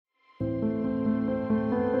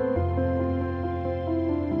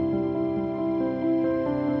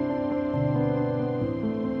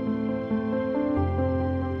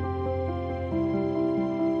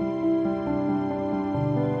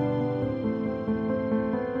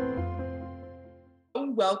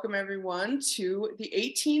welcome everyone to the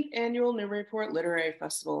 18th Annual Newburyport Literary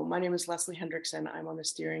Festival. My name is Leslie Hendrickson. I'm on the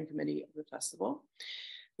steering committee of the festival.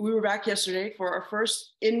 We were back yesterday for our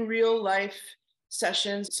first in real life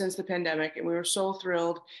sessions since the pandemic, and we were so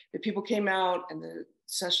thrilled that people came out and the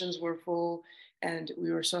sessions were full, and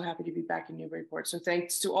we were so happy to be back in Newburyport. So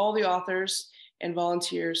thanks to all the authors and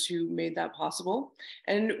volunteers who made that possible.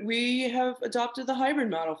 And we have adopted the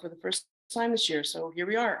hybrid model for the first time this year. So here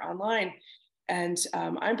we are online. And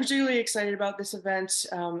I'm particularly excited about this event.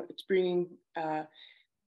 It's bringing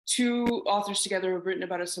two authors together who've written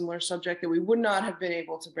about a similar subject that we would not have been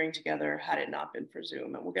able to bring together had it not been for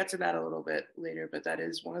Zoom. And we'll get to that a little bit later, but that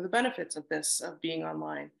is one of the benefits of this, of being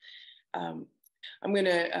online. I'm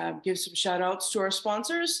gonna give some shout outs to our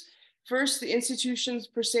sponsors. First, the Institutions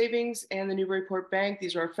for Savings and the Newburyport Bank.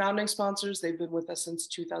 These are our founding sponsors. They've been with us since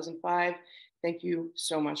 2005. Thank you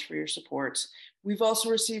so much for your support. We've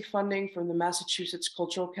also received funding from the Massachusetts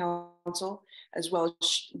Cultural Council, as well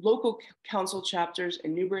as local council chapters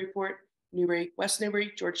in Newburyport, Newbury, West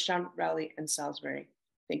Newbury, Georgetown, Raleigh, and Salisbury.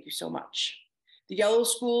 Thank you so much. The Yellow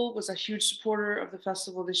School was a huge supporter of the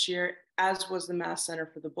festival this year, as was the Mass Center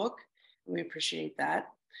for the Book, and we appreciate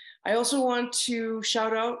that. I also want to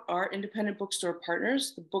shout out our independent bookstore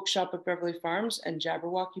partners, the Bookshop at Beverly Farms and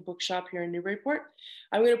Jabberwocky Bookshop here in Newburyport.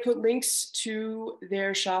 I'm going to put links to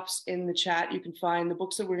their shops in the chat. You can find the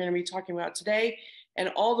books that we're going to be talking about today and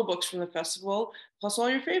all the books from the festival, plus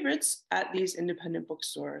all your favorites at these independent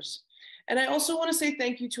bookstores. And I also want to say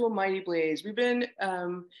thank you to A Mighty Blaze. We've been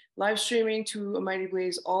live streaming to A Mighty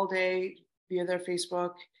Blaze all day via their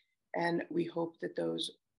Facebook, and we hope that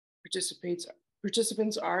those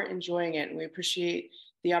participants are enjoying it, and we appreciate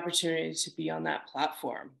the opportunity to be on that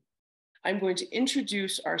platform. I'm going to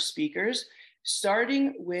introduce our speakers,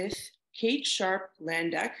 starting with Kate Sharp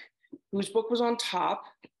Landdeck, whose book was on top.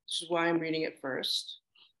 This is why I'm reading it first.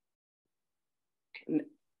 And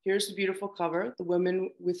here's the beautiful cover, The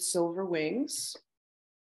Women with Silver Wings.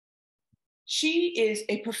 She is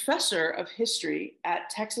a professor of history at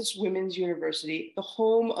Texas Women's University, the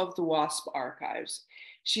home of the WASP archives.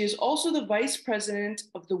 She is also the vice president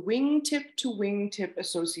of the Wingtip to Wingtip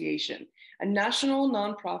Association, a national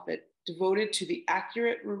nonprofit devoted to the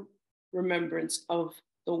accurate remembrance of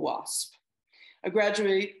the WASP. A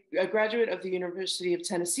graduate of the University of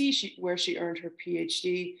Tennessee, where she earned her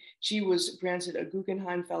PhD, she was granted a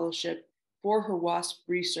Guggenheim Fellowship for her WASP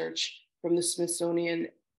research from the Smithsonian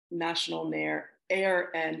National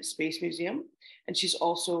Air and Space Museum. And she's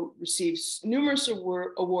also received numerous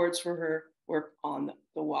awards for her work on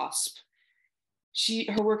the WASP.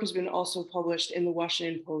 Her work has been also published in the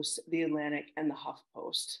Washington Post, the Atlantic, and the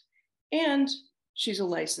HuffPost. And she's a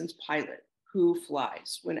licensed pilot who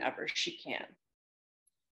flies whenever she can.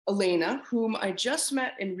 Alena, whom I just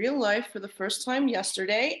met in real life for the first time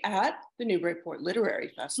yesterday at the Newburyport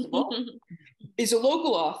Literary Festival, is a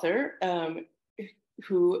local author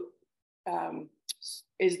who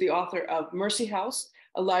is the author of Mercy House,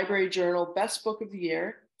 a Library Journal Best Book of the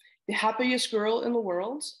Year, The Happiest Girl in the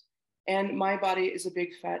World, and My Body is a Big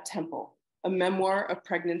Fat Temple, a memoir of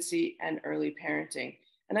pregnancy and early parenting.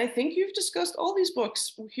 And I think you've discussed all these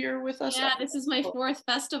books here with us. Yeah, this is my fourth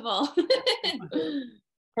festival.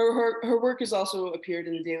 Her work has also appeared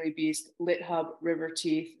in the Daily Beast, Lit Hub, River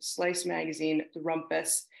Teeth, Slice Magazine, The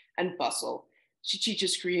Rumpus, and Bustle. She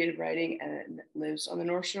teaches creative writing and lives on the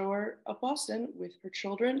North Shore of Boston with her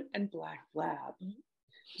children and Black Lab.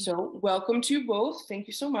 So welcome to both. Thank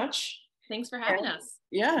you so much. Thanks for having us.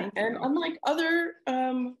 Yeah, and unlike other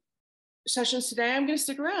sessions today, I'm going to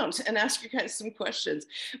stick around and ask you guys some questions.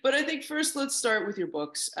 But I think first, let's start with your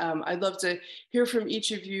books. I'd love to hear from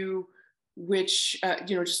each of you, which,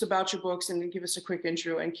 just about your books, and give us a quick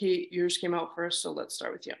intro. And Kate, yours came out first, so let's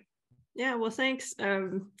start with you. Yeah, well, thanks.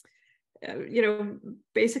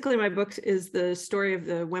 Basically my book is the story of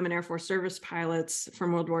the women Air Force service pilots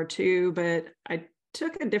from World War II, but I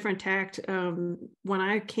took a different tact. When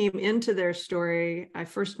I came into their story, I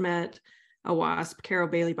first met a WASP, Carol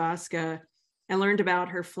Bailey Bosca, and learned about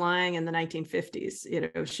her flying in the 1950s.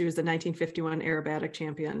 She was the 1951 aerobatic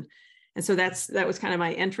champion. And so that was kind of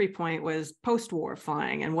my entry point, was post-war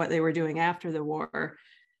flying and what they were doing after the war.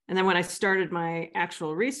 And then when I started my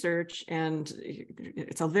actual research, and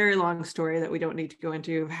it's a very long story that we don't need to go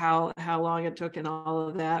into how long it took and all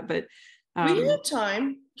of that, but we have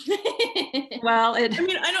time. Well,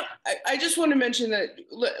 I just want to mention that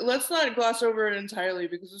let's not gloss over it entirely,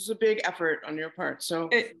 because it's a big effort on your part. So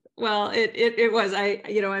it was.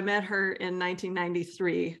 I met her in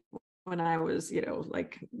 1993 when I was,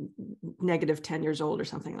 like -10 years old or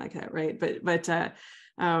something like that, right? But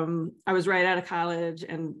I was right out of college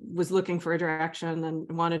and was looking for a direction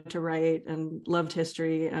and wanted to write and loved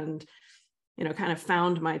history, and kind of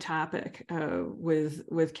found my topic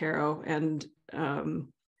with Caro. And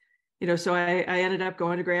so I ended up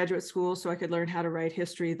going to graduate school so I could learn how to write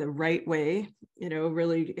history the right way,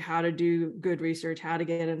 really how to do good research, how to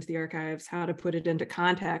get into the archives, how to put it into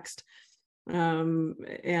context, and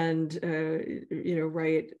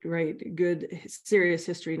write good, serious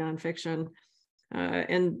history nonfiction.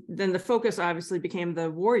 And then the focus obviously became the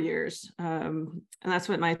war years. And that's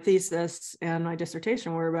what my thesis and my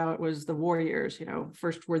dissertation were about, was the war years.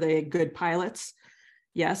 First, were they good pilots?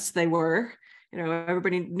 Yes, they were.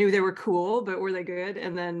 Everybody knew they were cool, but were they good?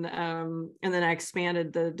 And then I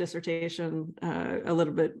expanded the dissertation a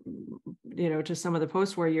little bit, to some of the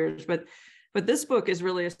post-war years. But this book is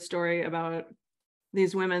really a story about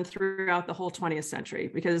these women throughout the whole 20th century,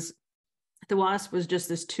 because the WASP was just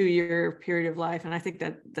this 2-year period of life. And I think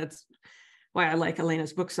that's why I like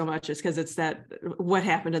Alena's book so much, is because it's that what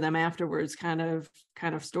happened to them afterwards kind of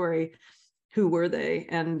story. Who were they?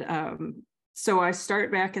 And so I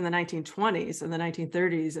start back in the 1920s and the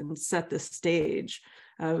 1930s and set the stage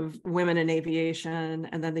of women in aviation,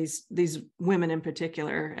 and then these women in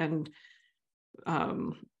particular. And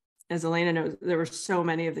as Alena knows, there were so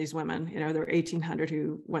many of these women. There were 1,800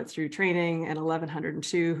 who went through training and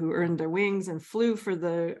 1,102 who earned their wings and flew for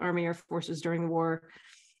the Army Air Forces during the war.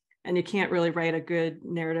 And you can't really write a good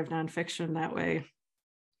narrative nonfiction that way.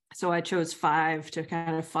 So I chose 5 to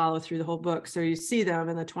kind of follow through the whole book. So you see them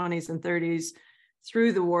in the 20s and 30s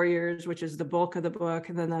through the war years, which is the bulk of the book.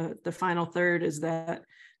 And then the final third is that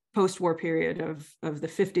post-war period of the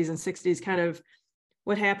 50s and 60s, kind of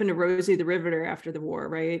what happened to Rosie the Riveter after the war,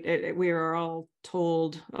 right? We were all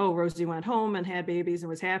told, oh, Rosie went home and had babies and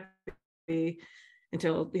was happy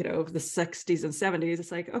until, the 60s and 70s.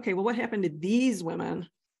 It's like, okay, well, what happened to these women?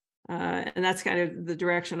 And that's kind of the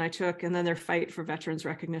direction I took. And then their fight for veterans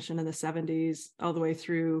recognition in the 70s, all the way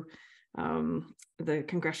through the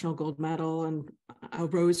Congressional Gold Medal and a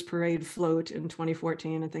Rose Parade float in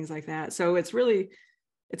 2014 and things like that. So it's really,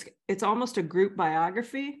 it's almost a group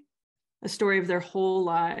biography, a story of their whole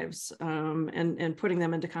lives, and putting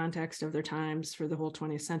them into context of their times for the whole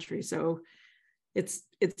 20th century. So it's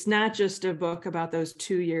not just a book about those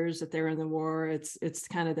 2 years that they're in the war. It's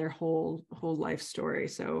kind of their whole life story.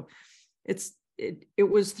 So it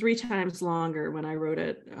was 3 times longer when I wrote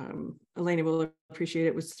it. Alena will appreciate it.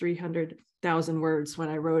 It was 300,000 words when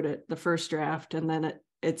I wrote it, the first draft, and then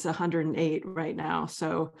it's 108 right now.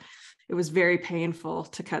 So it was very painful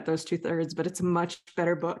to cut those 2/3, but it's a much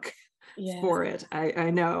better book for it.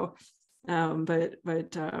 I know, but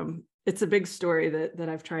it's a big story that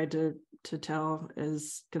I've tried to tell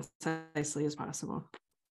as concisely as possible.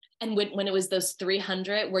 And when it was those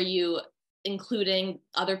 300, were you including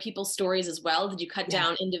other people's stories as well? Did you cut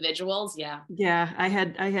down individuals? Yeah, I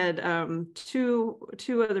had two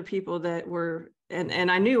other people that were,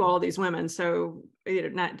 and I knew all these women, so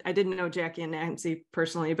I didn't know Jackie and Nancy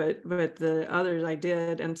personally, but the others I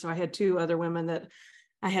did. And so I had 2 other women that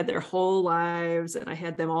I had their whole lives, and I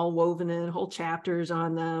had them all woven in, whole chapters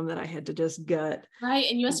on them that I had to just gut. Right.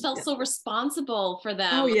 And you just felt so responsible for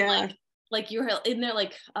them. Oh yeah. Like you were in there,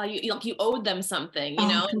 like you owed them something,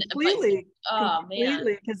 Completely, man,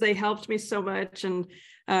 because they helped me so much. And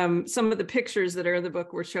some of the pictures that are in the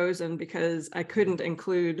book were chosen because I couldn't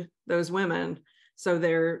include those women, so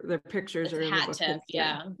their pictures are in the book.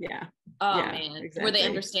 Yeah. Oh yeah, man, exactly. Were they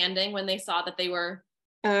understanding when they saw that they were?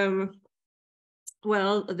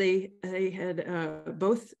 Well, they had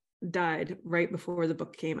both died right before the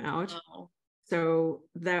book came out. Oh. So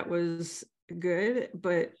that was good,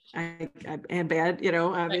 but and bad,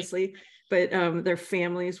 obviously. Right. But their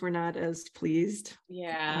families were not as pleased.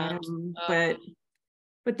 Yeah.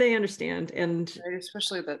 But they understand, and right,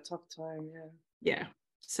 especially at that tough time. Yeah.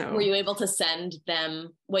 So were you able to send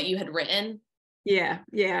them what you had written? Yeah.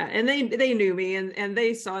 And they knew me, and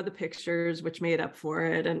they saw the pictures, which made up for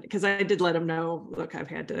it. And because I did let them know, look, I've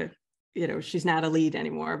had to, she's not a lead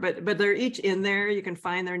anymore, but they're each in there. You can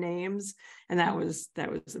find their names. And that was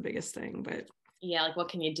the biggest thing. But yeah, like, what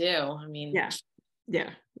can you do? I mean, yeah.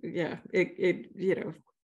 It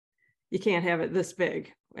you can't have it this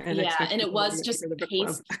big. And it was just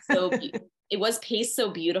paced it was paced so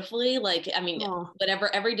beautifully. Like, I mean,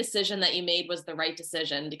 every decision that you made was the right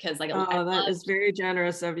decision, because that is very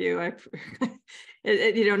generous of you.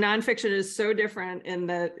 Nonfiction is so different in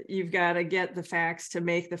that you've got to get the facts to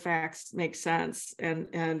make the facts make sense.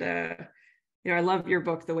 And I love your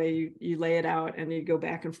book, the way you lay it out, and you go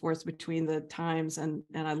back and forth between the times, and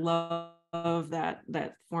I love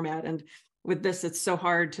that format. And with this, it's so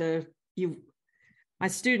hard to my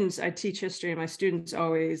students, I teach history, and my students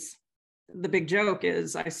always, the big joke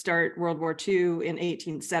is I start World War II in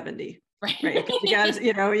 1870. Right.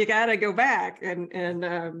 You gotta go back and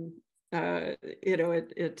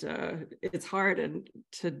it's hard and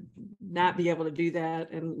to not be able to do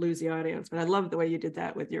that and lose the audience. But I love the way you did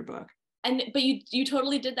that with your book. But you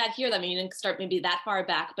totally did that here. I mean, you didn't start maybe that far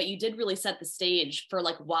back, but you did really set the stage for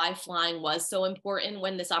like why flying was so important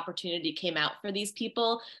when this opportunity came out for these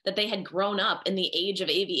people, that they had grown up in the age of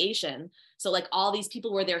aviation. So like all these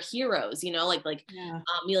people were their heroes,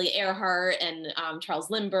 Amelia Earhart and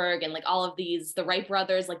Charles Lindbergh and like all of these, the Wright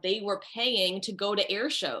brothers, like they were paying to go to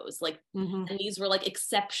air shows, like, and these were like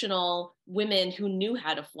exceptional women who knew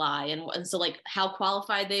how to fly, and so like how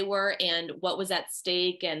qualified they were and what was at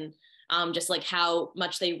stake, and just like how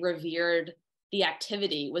much they revered the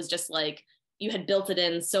activity was just like, you had built it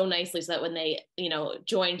in so nicely so that when they,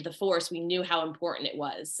 joined the force, we knew how important it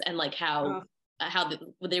was and like how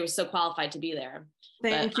they were so qualified to be there.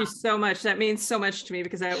 Thank you so much. That means so much to me,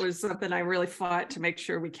 because that was something I really fought to make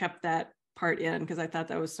sure we kept that part in, because I thought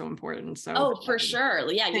that was so important. So for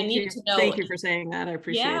sure. Yeah. You need to know. Thank you for saying that. I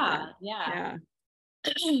appreciate that. Yeah.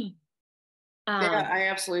 Yeah, I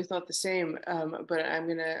absolutely thought the same. But I'm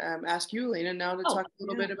going to ask you, Alena, now to talk a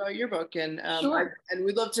little bit about your book. And sure. And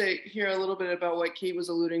we'd love to hear a little bit about what Kate was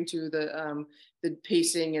alluding to, the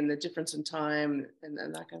pacing and the difference in time and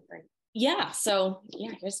that kind of thing. Yeah. So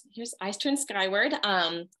here's Eyes Turn Skyward.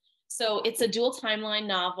 So it's a dual timeline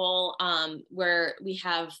novel where we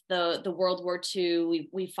have the World War II.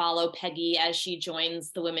 We follow Peggy as she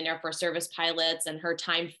joins the Women Air Force Service pilots and her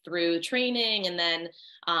time through training, and then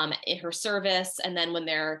in her service, and then when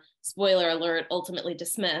they're, spoiler alert, ultimately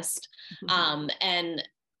dismissed. And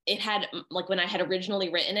it had, like when I had originally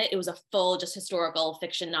written it, it was a full just historical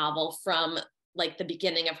fiction novel from like the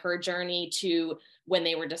beginning of her journey to when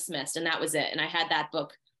they were dismissed, and that was it. And I had that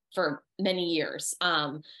book for many years.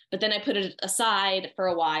 But then I put it aside for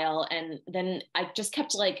a while, and then I just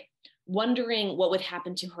kept like wondering what would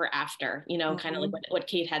happen to her after, kind of like what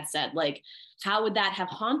Kate had said, like, how would that have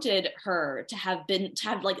haunted her to have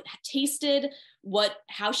like tasted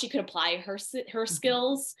how she could apply her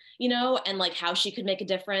skills, and like how she could make a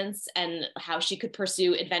difference and how she could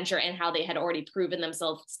pursue adventure, and how they had already proven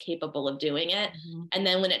themselves capable of doing it. And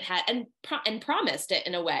then when it had, and promised it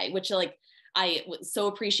in a way, which like, I so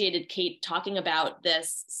appreciated Kate talking about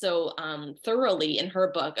this so thoroughly in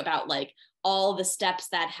her book about like all the steps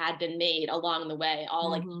that had been made along the way,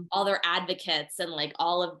 like all their advocates and like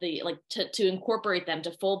all of the, like to incorporate them,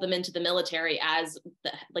 to fold them into the military as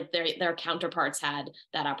their counterparts had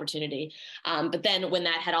that opportunity. But then when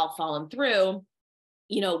that had all fallen through,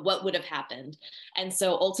 what would have happened? And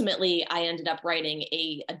so ultimately I ended up writing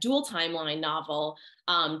a dual timeline novel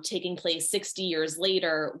taking place 60 years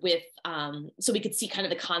later with, so we could see kind of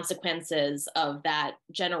the consequences of that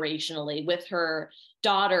generationally with her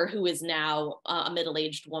daughter, who is now a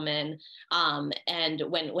middle-aged woman. And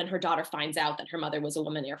when her daughter finds out that her mother was a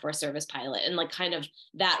woman Air Force Service pilot, and like kind of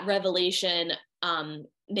that revelation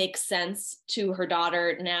makes sense to her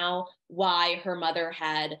daughter now, why her mother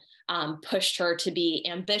had pushed her to be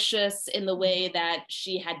ambitious in the way that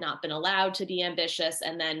she had not been allowed to be ambitious,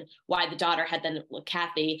 and then why the daughter had then,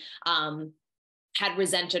 Kathy, had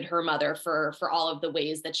resented her mother for all of the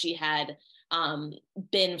ways that she had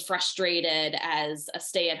been frustrated as a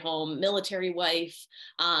stay-at-home military wife,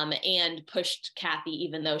 and pushed Kathy,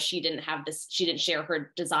 even though she didn't share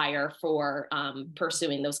her desire for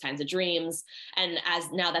pursuing those kinds of dreams. And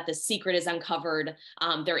as now that the secret is uncovered,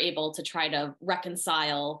 they're able to try to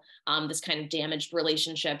reconcile this kind of damaged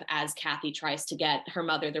relationship as Kathy tries to get her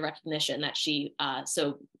mother the recognition that she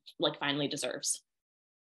so like finally deserves.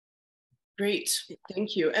 Great,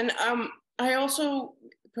 thank you. And I also,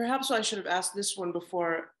 perhaps I should have asked this one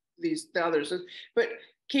before the others, but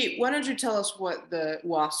Kate, why don't you tell us what the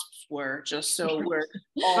WASPs were, just so we're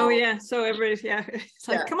all... Oh yeah, so everybody's, it's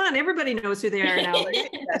like, come on, everybody knows who they are now.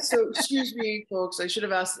 Yeah, so excuse me, folks, we should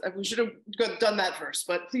have done that first,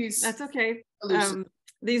 but please. That's okay.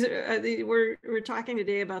 These are, we're talking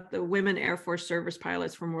today about the women Air Force service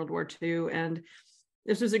pilots from World War II, and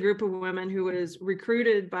this was a group of women who was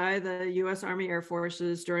recruited by the U.S. Army Air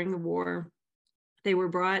Forces during the war. They were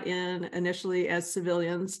brought in initially as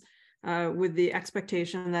civilians with the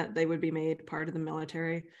expectation that they would be made part of the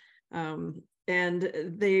military. And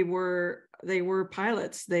they were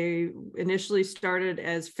pilots. They initially started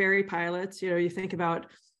as ferry pilots. You think about,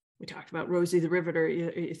 we talked about Rosie the Riveter,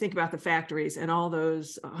 you think about the factories and all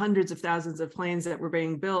those hundreds of thousands of planes that were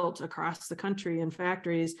being built across the country in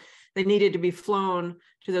factories. They needed to be flown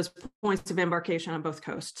to those points of embarkation on both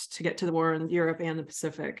coasts to get to the war in Europe and the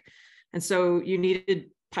Pacific. And so you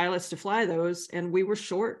needed pilots to fly those, and we were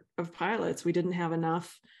short of pilots. We didn't have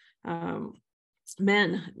enough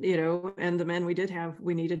men, and the men we did have,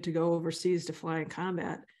 we needed to go overseas to fly in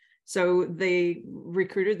combat. So they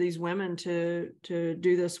recruited these women to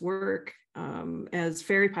do this work as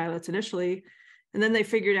ferry pilots initially. And then they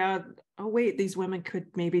figured out, oh, wait, these women could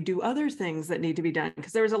maybe do other things that need to be done,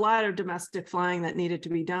 because there was a lot of domestic flying that needed to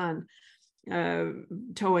be done.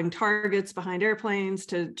 Towing targets behind airplanes,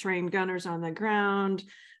 to train gunners on the ground,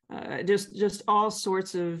 just all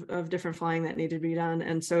sorts of different flying that needed to be done.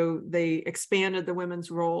 And so they expanded the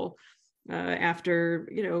women's role after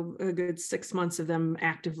a good 6 months of them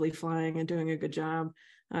actively flying and doing a good job.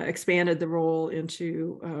 Expanded the role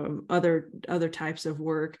into other types of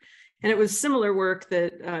work. And it was similar work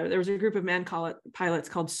that there was a group of men pilots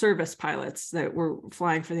called service pilots that were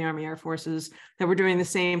flying for the Army Air Forces that were doing the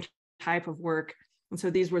same type of work. And so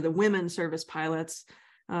these were the women service pilots,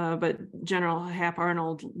 but General Hap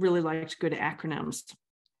Arnold really liked good acronyms.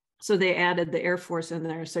 So they added the Air Force in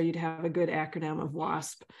there, so you'd have a good acronym of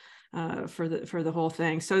WASP for the whole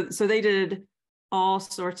thing. So they did all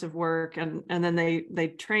sorts of work, and then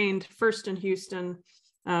they trained first in Houston,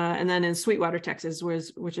 and then in Sweetwater, Texas,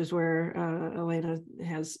 which is where Alena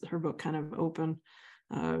has her book kind of open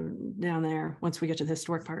down there once we get to the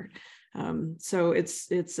historic part. So it's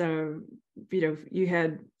you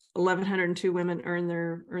had 1,102 women earn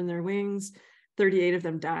their wings. 38 of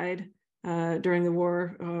them died during the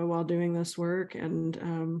war while doing this work,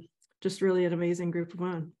 and just really an amazing group of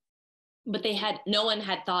women. But no one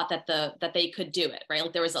had thought that they could do it, right?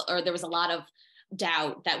 Like there was a lot of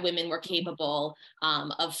doubt that women were capable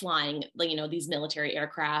of flying, these military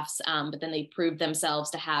aircrafts, but then they proved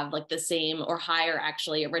themselves to have like the same or higher,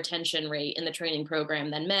 actually, a retention rate in the training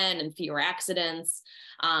program than men, and fewer accidents.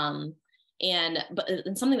 And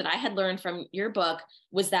something that I had learned from your book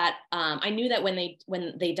was that I knew that when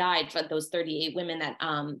they died, for those 38 women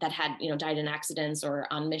that had died in accidents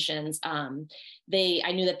or on missions, I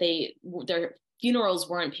knew that their funerals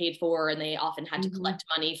weren't paid for, and they often had to collect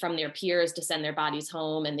money from their peers to send their bodies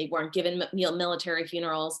home, and they weren't given military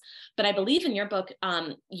funerals. But I believe in your book,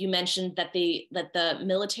 you mentioned that the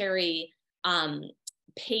military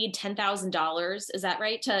paid $10,000, is that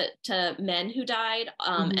right, to men who died,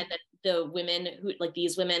 and that the women who, like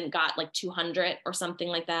these women, got like 200 or something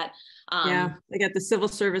like that. Yeah, they got the civil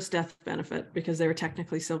service death benefit because they were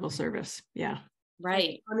technically civil service. Yeah.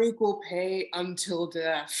 Right. Unequal pay until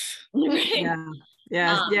death. Right.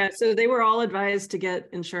 Yeah. So they were all advised to get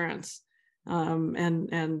insurance,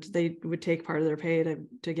 and they would take part of their pay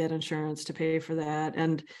to get insurance to pay for that.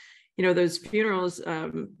 And those funerals,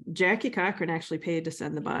 Jackie Cochran actually paid to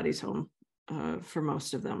send the bodies home for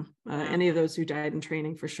most of them. Any of those who died in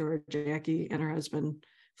training, for sure. Jackie and her husband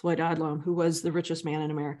Floyd Odlum, who was the richest man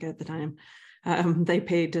in America at the time, they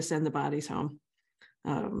paid to send the bodies home,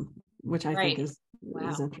 which I think is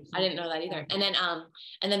interesting. I didn't know that either. And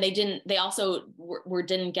then they also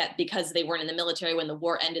didn't get, because they weren't in the military when the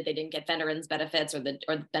war ended, they didn't get veterans benefits or the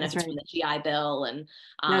benefits from the GI Bill, and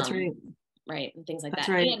that's right. Right, and things like That's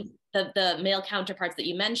that. Right. And the male counterparts that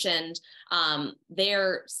you mentioned,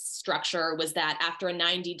 their structure was that after a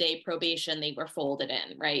 90-day probation, they were folded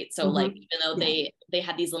in, right? So like, even though they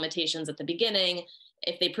had these limitations at the beginning,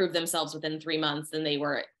 if they proved themselves within 3 months, then they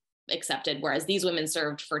were accepted. Whereas these women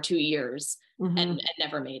served for 2 years and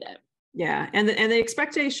never made it. Yeah, and the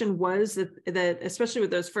expectation was that especially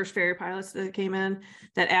with those first ferry pilots that came in,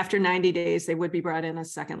 that after 90 days they would be brought in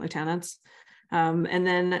as second lieutenants, and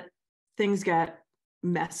then things got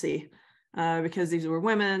messy because these were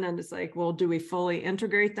women, and it's like, well, do we fully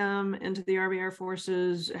integrate them into the Army Air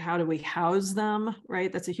Forces? How do we house them,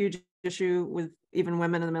 right? That's a huge issue with even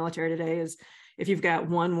women in the military today, is if you've got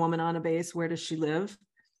one woman on a base, where does she live,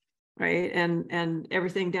 right? And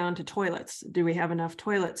everything down to toilets. Do we have enough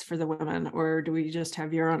toilets for the women, or do we just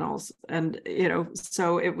have urinals? And,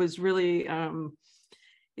 so it was really,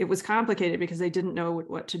 it was complicated because they didn't know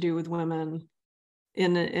what to do with women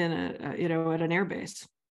in a at an air base.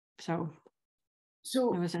 So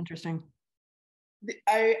it was interesting.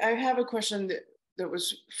 I have a question that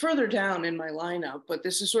was further down in my lineup, but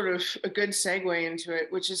this is sort of a good segue into it,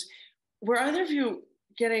 which is, were either of you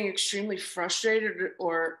getting extremely frustrated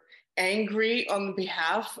or angry on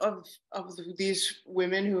behalf of these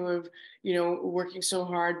women who have, working so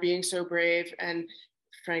hard, being so brave, and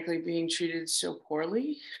frankly being treated so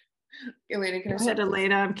poorly? Alena, can I say?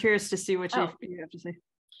 Alena, I'm curious to see what you have to say.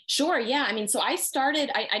 Sure. Yeah. I mean, so I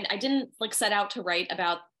didn't set out to write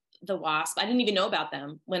about the WASP. I didn't even know about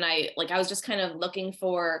them when I was just kind of looking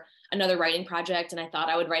for another writing project, and I thought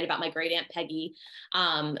I would write about my great aunt Peggy,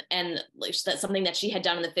 and like, that's something that she had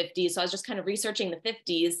done in the 50s. So I was just kind of researching the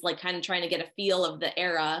 50s, like kind of trying to get a feel of the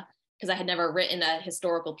era, because I had never written a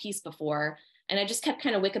historical piece before. And I just kept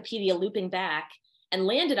kind of Wikipedia looping back and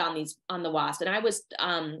landed on the WASP. And I was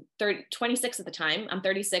 26 at the time. I'm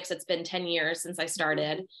 36. It's been 10 years since I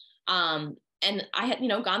started. And I had,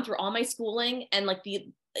 gone through all my schooling, and like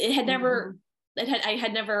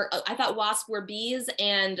I thought WASP were bees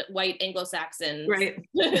and white Anglo-Saxons. Right.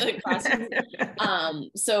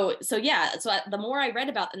 So the more I read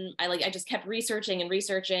about them, I just kept researching,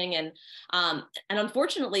 and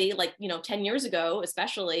unfortunately, 10 years ago,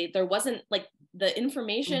 especially, there wasn't the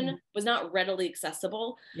information was not readily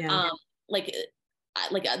accessible. Yeah.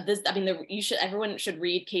 Everyone should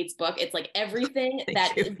read Kate's book. It's like everything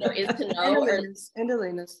that there is to know. And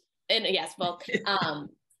Alena's. And yes, well,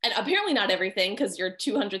 and apparently not everything, because you're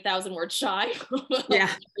 200,000 words shy of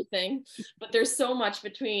everything, but there's so much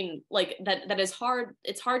between that is hard.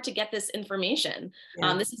 It's hard to get this information.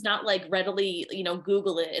 This is not readily,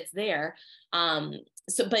 Google it, it's there.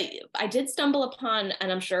 But I did stumble upon,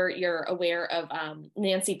 and I'm sure you're aware of,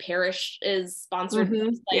 Nancy Parrish's sponsored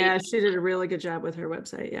website. Yeah, she did a really good job with her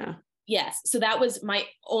website. Yeah. Yes. So that was my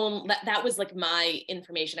own, that was my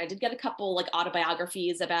information. I did get a couple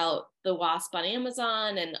autobiographies about the WASP on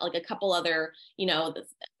Amazon, and a couple other,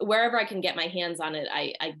 wherever I can get my hands on it,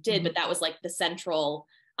 I did, but that was the central.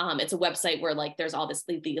 It's a website where there's all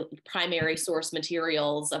the primary source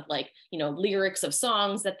materials of lyrics of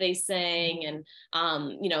songs that they sang, and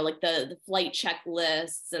the flight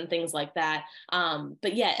checklists and things like that.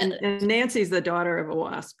 But yeah, and Nancy's the daughter of a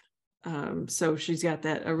WASP, so she's got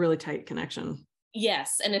a really tight connection.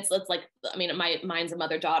 Yes, and it's mine's a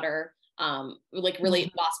mother-daughter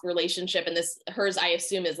really WASP relationship, and hers I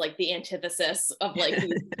assume is the antithesis of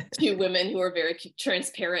these two women who are very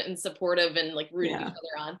transparent and supportive and rooting each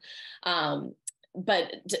other on.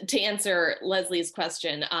 But to answer Leslie's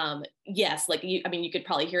question, yes, you could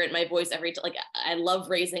probably hear it in my voice every time. I love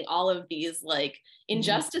raising all of these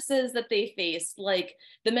injustices that they faced,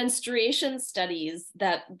 the menstruation studies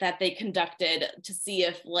that they conducted to see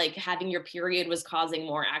if having your period was causing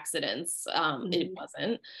more accidents. It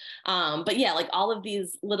wasn't. But yeah, all of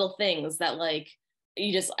these little things that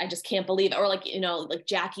I just can't believe it. Or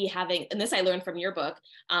Jackie having, and this I learned from your book,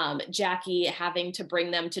 Jackie having to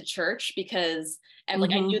bring them to church because I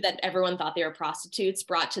knew that everyone thought they were prostitutes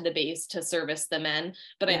brought to the base to service the men,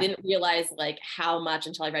 but I didn't realize how much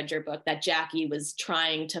until I read your book that Jackie was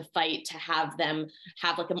trying to fight to have them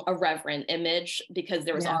have a reverent image, because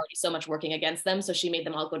there was already so much working against them. So she made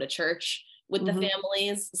them all go to church with the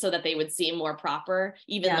families so that they would seem more proper,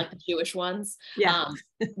 even the Jewish ones.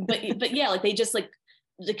 But yeah, they just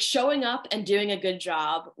showing up and doing a good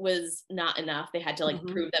job was not enough. They had to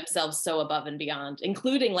prove themselves so above and beyond,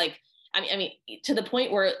 including to the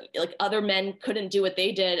point where other men couldn't do what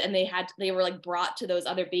they did, and they were brought to those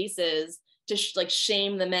other bases to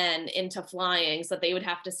shame the men into flying, so that they would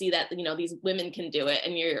have to see that these women can do it,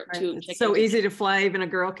 and you're too it's so easy to fly, even a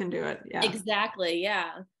girl can do it. Yeah, exactly. Yeah.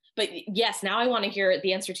 But yes, now I want to hear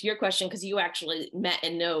the answer to your question, because you actually met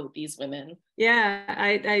and know these women. Yeah,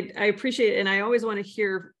 I appreciate it. And I always want to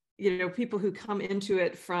hear, people who come into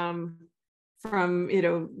it from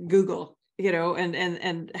Google,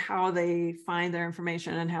 and how they find their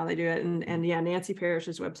information and how they do it. And yeah, Nancy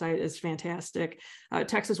Parrish's website is fantastic.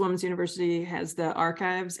 Texas Women's University has the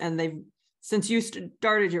archives, and since you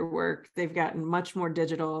started your work, they've gotten much more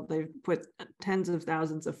digital. They've put tens of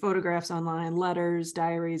thousands of photographs online, letters,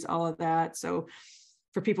 diaries, all of that. So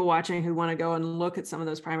for people watching who want to go and look at some of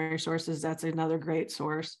those primary sources, that's another great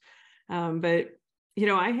source. But,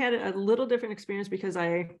 I had a little different experience because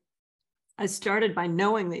I started by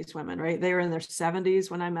knowing these women, right? They were in their 70s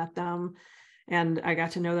when I met them, and I got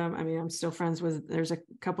to know them. I mean, I'm still friends with, there's a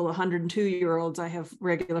couple of 102-year-olds I have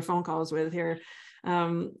regular phone calls with here.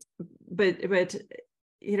 But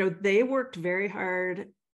they worked very hard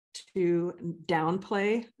to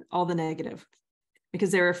downplay all the negative,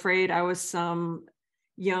 because they're afraid I was some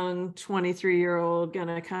young 23-year-old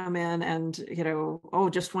gonna come in and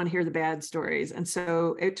just want to hear the bad stories. And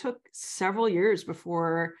so it took several years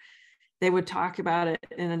before they would talk about it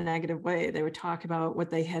in a negative way. They would talk about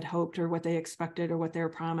what they had hoped or what they expected or what they were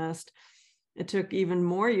promised. It took even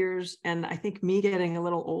more years, and I think me getting a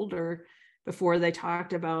little older, before they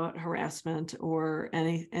talked about harassment or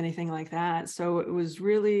anything like that. So it was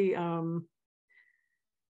really,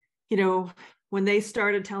 when they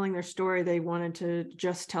started telling their story, they wanted to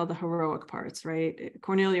just tell the heroic parts, right?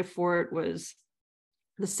 Cornelia Fort was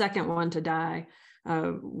the second one to die.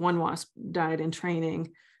 One WASP died in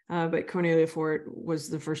training. But Cornelia Fort was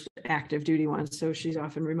the first active duty one. So she's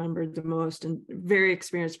often remembered the most, and very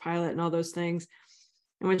experienced pilot and all those things.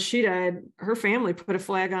 And when she died, her family put a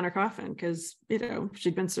flag on her coffin because,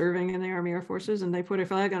 she'd been serving in the Army Air Forces, and they put a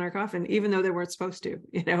flag on her coffin, even though they weren't supposed to,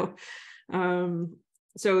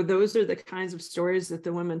 So those are the kinds of stories that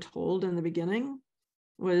the women told in the beginning,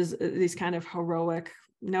 was these kind of heroic,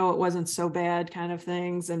 no, it wasn't so bad kind of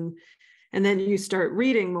things. And then you start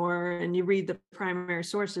reading more, and you read the primary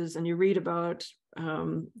sources, and you read about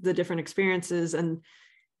the different experiences, and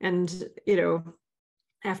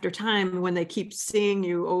after time, when they keep seeing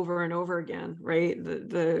you over and over again, right,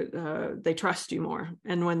 they trust you more.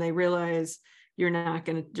 And when they realize you're not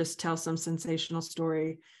going to just tell some sensational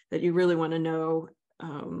story, that you really want to know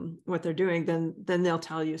what they're doing, then they'll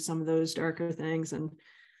tell you some of those darker things. And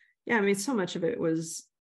yeah, I mean, so much of it was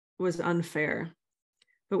unfair.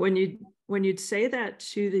 But when you'd say that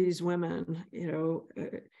to these women,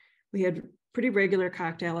 we had pretty regular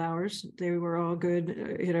cocktail hours. They were all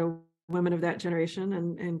good, women of that generation,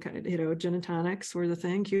 and gin and tonics were the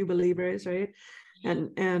thing, Cuba Libres, right?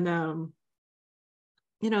 And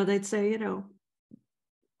they'd say,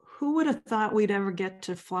 who would have thought we'd ever get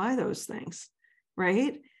to fly those things,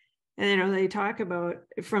 right? And they talk about,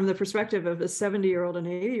 from the perspective of a 70-year-old and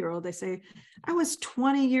 80-year-old, they say, I was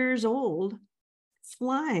 20 years old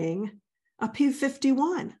flying a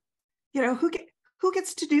P-51. Who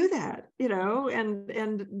gets to do that, and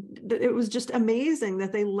it was just amazing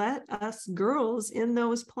that they let us girls in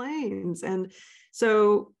those planes. And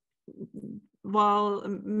so while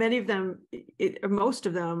many of them, most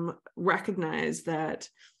of them recognize that,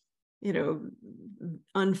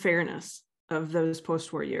 unfairness of those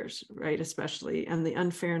post-war years, right, especially, and the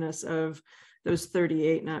unfairness of those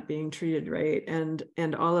 38 not being treated right,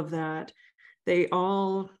 and all of that, they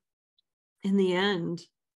all, in the end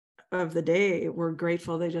of the day, were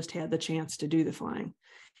grateful they just had the chance to do the flying,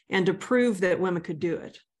 and to prove that women could do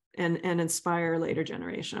it, and inspire later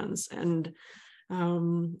generations. And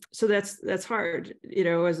so that's hard,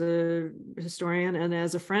 as a historian and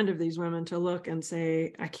as a friend of these women, to look and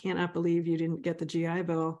say, I cannot believe you didn't get the GI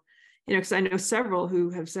Bill, because I know several who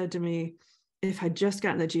have said to me, if I'd just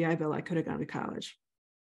gotten the GI Bill, I could have gone to college,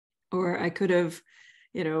 or I could have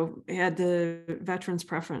had the veterans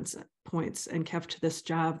preference points and kept this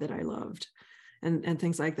job that I loved, and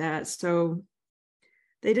things like that. So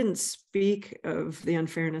they didn't speak of the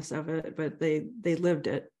unfairness of it, but they lived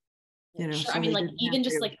it. Sure. So I mean, like, even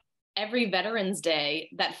just like every Veterans Day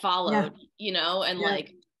that followed, and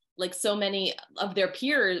like so many of their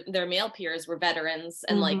peers, their male peers, were veterans,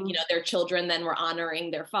 and like, their children then were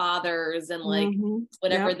honoring their fathers, and like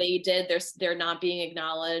whatever they did, they're not being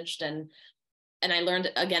acknowledged. And I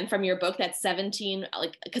learned again from your book that 17,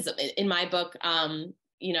 like, because in my book,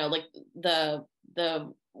 like the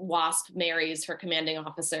WASP marries her commanding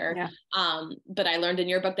officer. But I learned in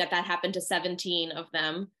your book that happened to 17 of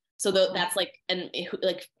them. So that's like, and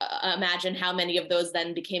like, imagine how many of those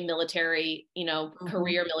then became military,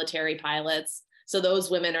 career military pilots. So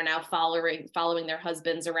those women are now following their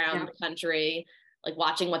husbands around the country, like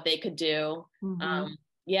watching what they could do.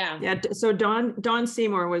 So Dawn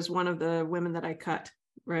Seymour was one of the women that I cut,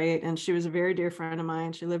 right? And she was a very dear friend of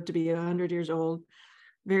mine. She lived to be 100 years old,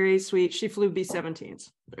 very sweet. She flew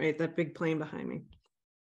B-17s, right? That big plane behind me.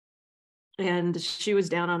 And she was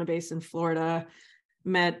down on a base in Florida,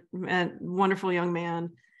 met wonderful young man,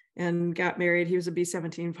 and got married. He was a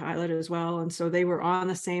B-17 pilot as well. And so they were on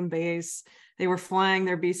the same base. They were flying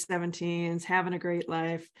their B-17s, having a great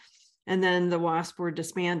life. And then the WASP were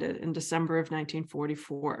disbanded in December of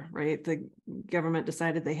 1944, right? The government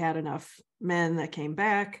decided they had enough men that came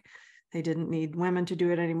back. They didn't need women to do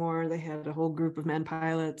it anymore. They had a whole group of men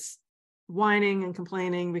pilots whining and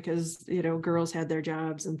complaining because, girls had their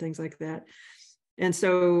jobs and things like that. And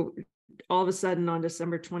so all of a sudden on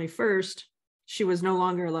December 21st, she was no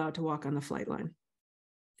longer allowed to walk on the flight line,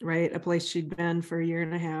 right? A place she'd been for a year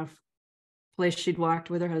and a half, place she'd walked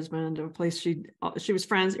with her husband, a place she was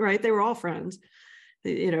friends, right? They were all friends,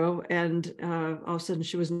 and all of a sudden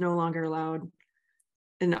she was no longer allowed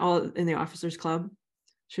in the officers club.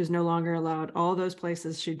 She was no longer allowed all those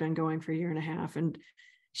places she'd been going for a year and a half. And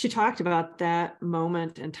she talked about that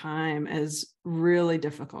moment in time as really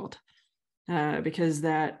difficult, because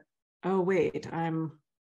oh wait, I'm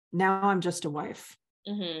just a wife.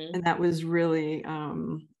 And that was really,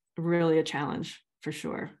 really a challenge for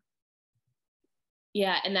sure.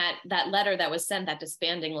 Yeah. And that letter that was sent, that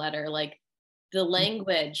disbanding letter, like the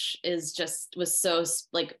language was so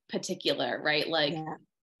like particular, right? Like,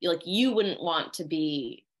 like you wouldn't want to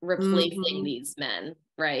be replacing these men,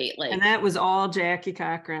 right? Like, and that was all Jackie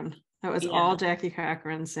Cochran. That was all Jackie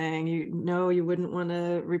Cochran saying, you wouldn't want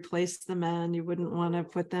to replace the men. You wouldn't want to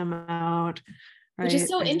put them out. Right? Which is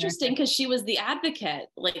so interesting because she was the advocate.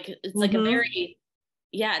 Like, it's like a very,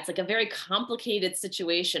 it's like a very complicated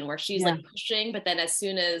situation where she's like pushing, but then as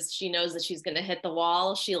soon as she knows that she's going to hit the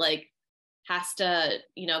wall, she like has to,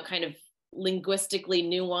 you know, kind of linguistically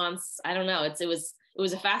nuance. I don't know. It was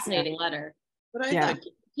a fascinating letter. But I thought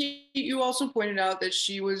you also pointed out that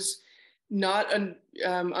she was not an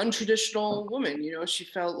untraditional woman. You know, she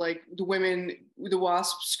felt like the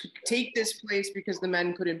WASPs could take this place because the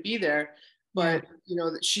men couldn't be there. But, you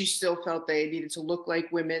know, that she still felt they needed to look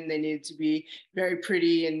like women. They needed to be very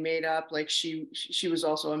pretty and made up. Like she was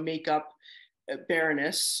also a makeup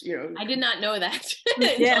baroness, you know. I did not know that.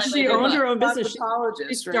 She owned her own business.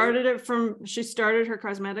 She started her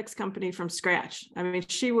cosmetics company from scratch. I mean,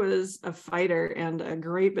 she was a fighter and a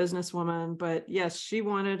great businesswoman, but yes, she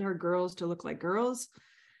wanted her girls to look like girls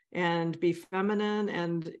and be feminine.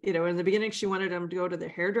 And, you know, in the beginning, she wanted them to go to the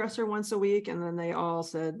hairdresser once a week. And then they all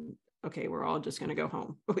said, okay, we're all just going to go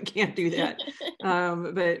home. We can't do that.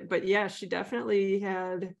 But yeah, she definitely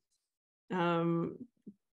had, and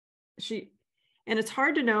it's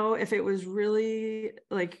hard to know if it was really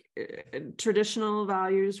like traditional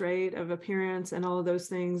values, right, of appearance and all of those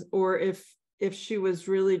things, or if she was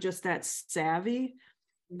really just that savvy,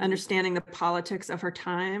 understanding the politics of her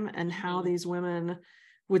time and how these women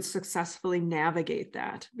would successfully navigate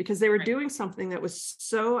that, because they were doing something that was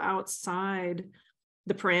so outside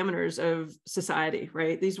the parameters of society,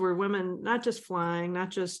 right? These were women, not just flying, not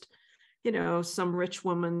just, you know, some rich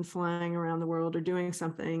woman flying around the world or doing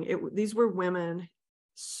something. These were women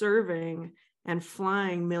serving and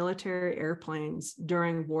flying military airplanes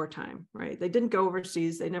during wartime, right? They didn't go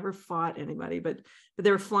overseas. They never fought anybody, but they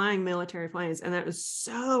were flying military planes. And that was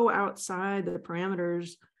so outside the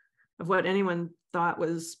parameters of what anyone thought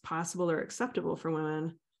was possible or acceptable for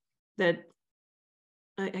women that,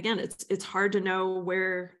 again, it's hard to know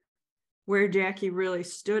where Jackie really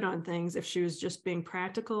stood on things, if she was just being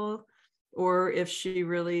practical or if she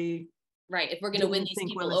really if we're going to win these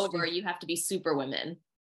people over, you have to be super women.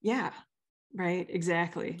 Right,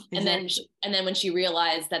 exactly. And then when she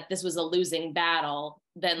realized that this was a losing battle,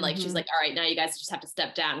 then like she's like, all right, now you guys just have to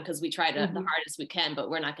step down because we tried the hardest we can, but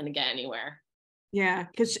we're not going to get anywhere. Yeah,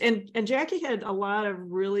 because and Jackie had a lot of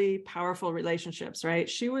really powerful relationships, right?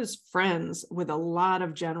 She was friends with a lot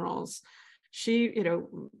of generals. She, you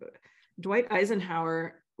know, Dwight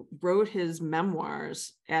Eisenhower wrote his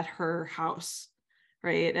memoirs at her house,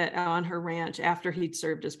 right, on her ranch after he'd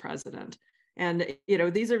served as president. And, you know,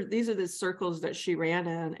 these are the circles that she ran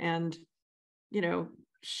in. And, you know,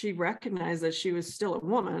 she recognized that she was still a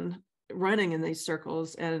woman running in these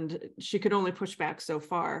circles, and she could only push back so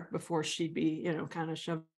far before she'd be, you know, kind of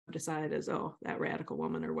shoved aside as, oh, that radical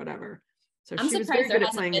woman or whatever. So I'm she was very good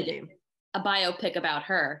at playing the game. A biopic about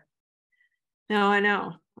her. No, I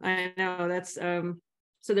know. That's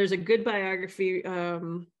so there's a good biography.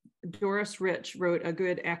 Doris Rich wrote a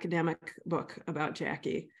good academic book about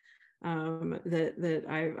Jackie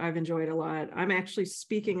that I've enjoyed a lot. I'm actually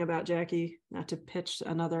speaking about Jackie, not to pitch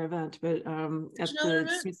another event, but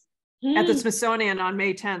at the Smithsonian on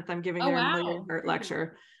May 10th, I'm giving their Million Heart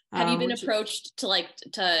lecture. Have you been approached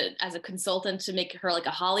to as a consultant to make her like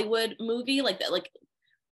a Hollywood movie like that? Like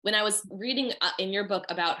when I was reading in your book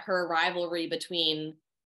about her rivalry between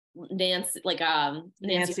Nancy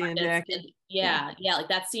and Jackie, like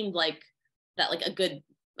that seemed like a good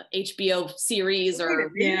HBO series.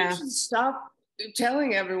 Or stop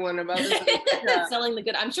telling everyone about this. Selling the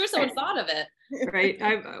good. I'm sure someone thought of it. Right.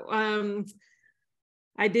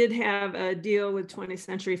 I did have a deal with 20th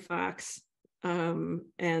Century Fox, and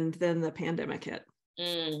then the pandemic hit,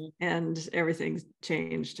 and everything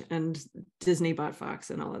changed, and Disney bought Fox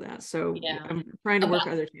and all of that. So I'm trying to work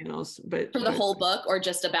other channels, but for the whole book, or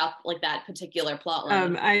just about like that particular plot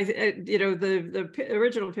line. The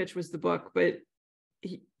original pitch was the book, but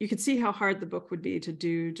you could see how hard the book would be to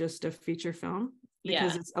do just a feature film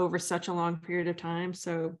because it's over such a long period of time.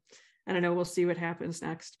 So I don't know. We'll see what happens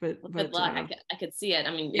next. But good luck. I could see it.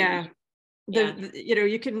 I mean,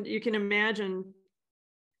 you can imagine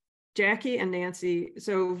Jackie and Nancy.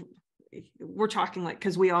 So we're talking like,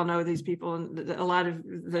 because we all know these people, and a lot of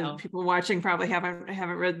the people watching probably haven't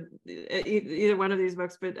read either one of these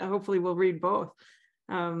books, but hopefully we'll read both.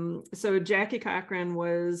 So Jackie Cochran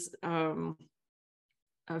was a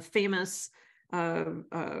famous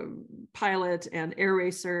pilot and air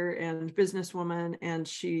racer and businesswoman, and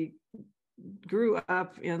she grew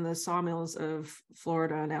up in the sawmills of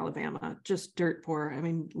Florida and Alabama, just dirt poor. I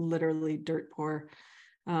mean, literally dirt poor,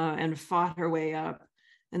 and fought her way up.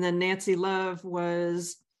 And then Nancy Love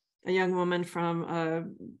was a young woman from a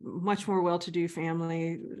much more well-to-do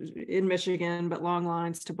family in Michigan, but long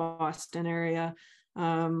lines to Boston area.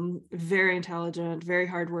 Very intelligent, very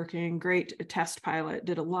hardworking, great test pilot,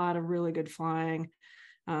 did a lot of really good flying.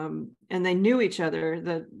 And they knew each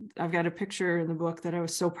other. I've got a picture in the book that I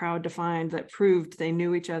was so proud to find that proved they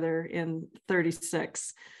knew each other in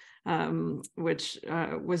 36, which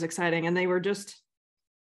was exciting. And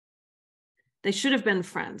they should have been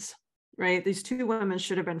friends, right? These two women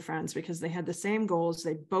should have been friends because they had the same goals.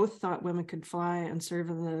 They both thought women could fly and serve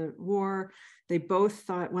in the war. They both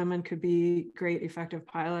thought women could be great, effective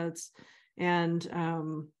pilots. And,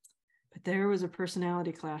 but there was a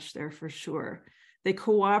personality clash there for sure. They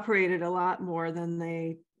cooperated a lot more than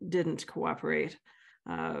they didn't cooperate.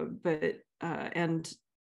 One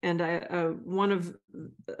of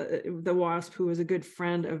the WASP, who was a good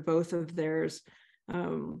friend of both of theirs,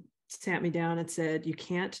 sat me down and said, you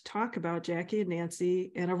can't talk about Jackie and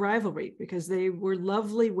Nancy in a rivalry because they were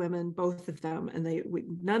lovely women, both of them. And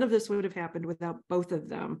none of this would have happened without both of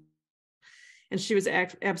them. And she was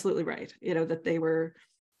absolutely right, that they were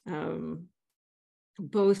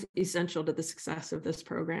both essential to the success of this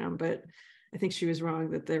program. But I think she was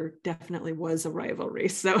wrong that there definitely was a rivalry.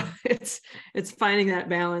 So it's finding that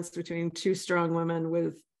balance between two strong women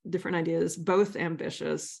with different ideas, both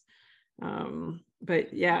ambitious.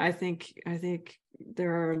 But yeah, I think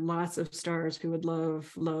there are lots of stars who would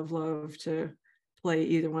love to play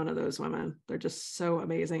either one of those women. They're just so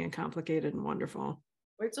amazing and complicated and wonderful.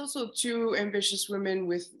 It's also two ambitious women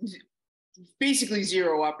with basically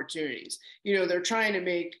zero opportunities. They're trying to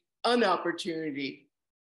make an opportunity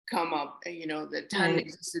come up, that hadn't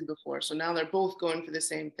existed before. So now they're both going for the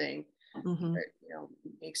same thing. Mm-hmm. That,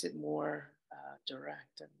 makes it more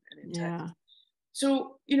direct and intense. Yeah.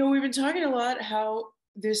 So, we've been talking a lot how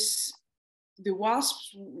the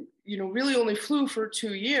WASPs, really only flew for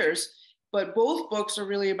 2 years, but both books are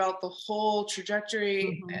really about the whole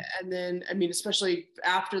trajectory. Mm-hmm. And then, especially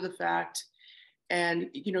after the fact, and,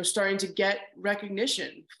 starting to get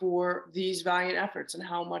recognition for these valiant efforts and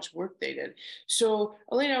how much work they did. So,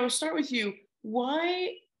 Alena, I will start with you.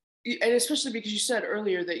 Why, and especially because you said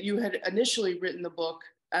earlier that you had initially written the book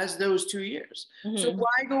as those 2 years. Mm-hmm. So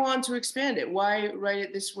why go on to expand it? Why write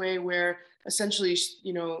it this way where essentially,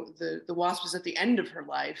 the WASP is at the end of her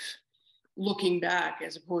life, looking back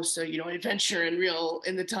as opposed to, adventure and real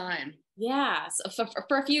in the time? Yeah, so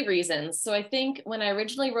for a few reasons. So I think when I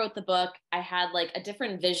originally wrote the book, I had like a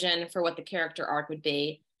different vision for what the character arc would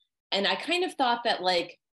be. And I kind of thought that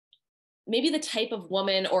like maybe the type of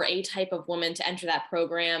woman or a type of woman to enter that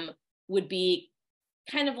program would be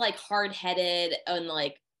kind of like hard-headed and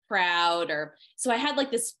like proud, or so I had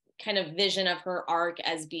like this kind of vision of her arc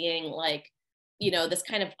as being like, this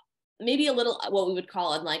kind of maybe a little what we would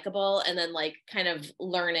call unlikable, and then like kind of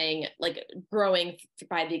learning, like growing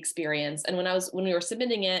by the experience. And when we were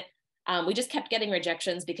submitting it, we just kept getting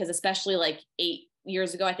rejections because especially like 8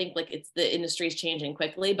 years ago, I think like the industry is changing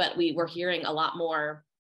quickly, but we were hearing a lot more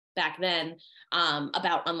back then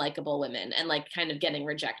about unlikable women and like kind of getting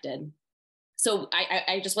rejected. So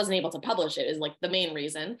I just wasn't able to publish it is like the main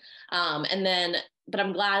reason. But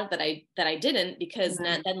I'm glad that I didn't, because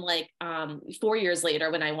then like 4 years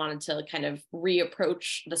later, when I wanted to kind of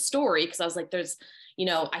reapproach the story, because I was like, there's,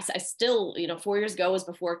 I still, 4 years ago was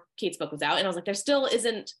before Kate's book was out. And I was like, there still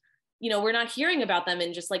isn't, we're not hearing about them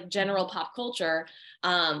in just like general pop culture.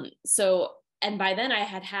 And by then I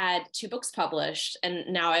had 2 books published,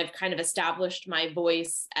 and now I've kind of established my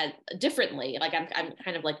voice differently. Like I'm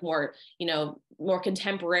kind of like more, more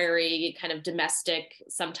contemporary, kind of domestic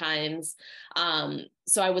sometimes.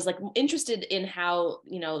 So I was like interested in how,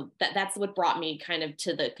 that's what brought me kind of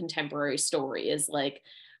to the contemporary story, is like,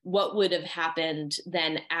 what would have happened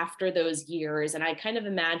then after those years. And I kind of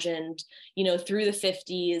imagined, through the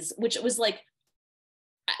 50s, which was like,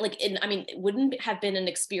 it wouldn't have been an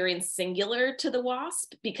experience singular to the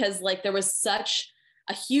WASP, because like there was such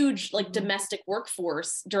a huge like domestic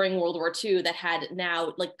workforce during World War II that had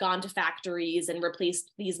now like gone to factories and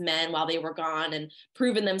replaced these men while they were gone and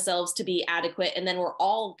proven themselves to be adequate, and then were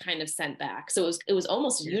all kind of sent back. So it was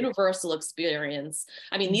almost a universal experience.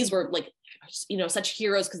 These were like, such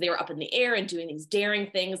heroes because they were up in the air and doing these daring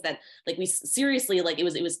things that like we seriously, like it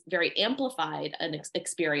was very amplified an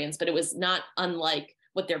experience, but it was not unlike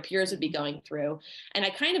what their peers would be going through. And I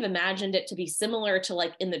kind of imagined it to be similar to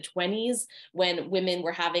like in the 20s when women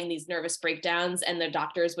were having these nervous breakdowns and their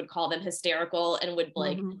doctors would call them hysterical and would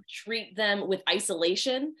like treat them with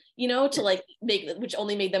isolation, you know, to like which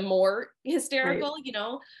only made them more hysterical, you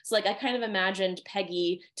know? So like I kind of imagined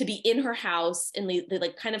Peggy to be in her house in the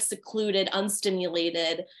like kind of secluded,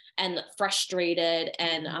 unstimulated and frustrated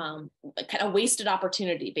and kind of wasted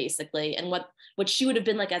opportunity basically. And what she would have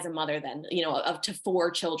been like as a mother then, you know, to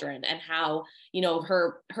 4 children, and how, you know,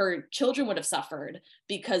 her children would have suffered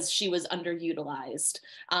because she was underutilized.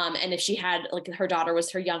 And if she had, like, her daughter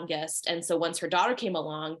was her youngest. And so once her daughter came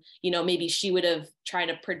along, you know, maybe she would have tried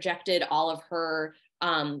to projected all of her,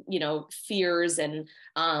 you know, fears and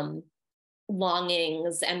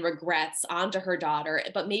longings and regrets onto her daughter,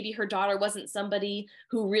 but maybe her daughter wasn't somebody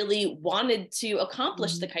who really wanted to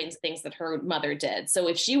accomplish the kinds of things that her mother did. So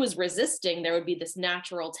if she was resisting, there would be this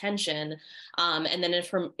natural tension. And then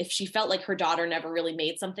if she felt like her daughter never really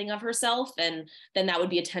made something of herself, and then that would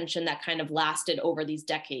be a tension that kind of lasted over these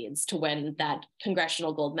decades to when that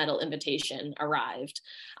Congressional Gold Medal invitation arrived.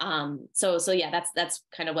 So yeah, that's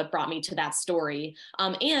kind of what brought me to that story.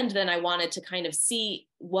 And then I wanted to kind of see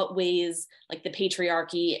what ways like the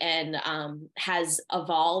patriarchy and has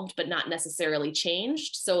evolved, but not necessarily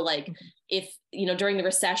changed. So like if, you know, during the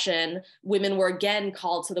recession, women were again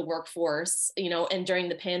called to the workforce, you know, and during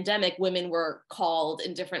the pandemic, women were called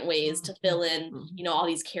in different ways to fill in, you know, all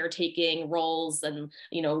these caretaking roles and,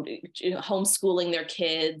 you know, homeschooling their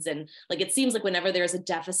kids. And like, it seems like whenever there's a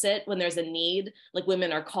deficit, when there's a need, like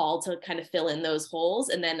women are called to kind of fill in those holes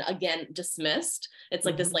and then again dismissed. It's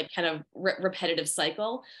like this like kind of repetitive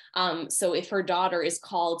cycle. So if her daughter is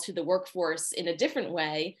called to the workforce in a different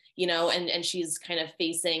way, you know, and she's kind of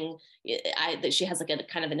facing that she has like a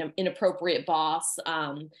kind of an inappropriate boss,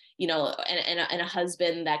 you know, and a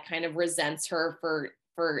husband that kind of resents her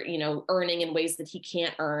for, you know, earning in ways that he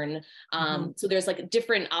can't earn. So there's like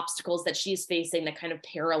different obstacles that she's facing that kind of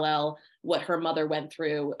parallel what her mother went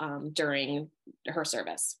through during her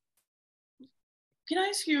service. Can I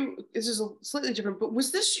ask you, this is a slightly different, but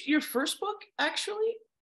was this your first book actually?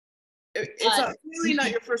 It's really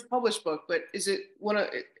not your first published book, but is it one of...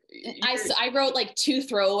 I wrote like 2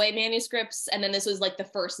 throwaway manuscripts, and then this was like the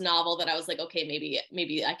first novel that I was like, okay,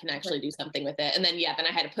 maybe I can actually do something with it. And then then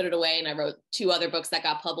I had to put it away, and I wrote 2 other books that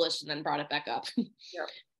got published, and then brought it back up. Yeah,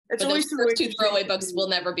 it's but those first 2 throwaway books will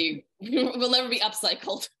never be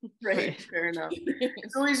upcycled. Right, fair enough.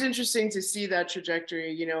 It's always interesting to see that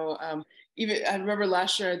trajectory. You know, even I remember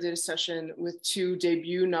last year I did a session with 2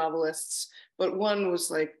 debut novelists. But one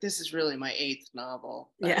was like, this is really my 8th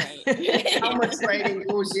novel. Yeah. How much writing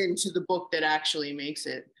goes into the book that actually makes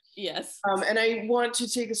it? Yes. And I want to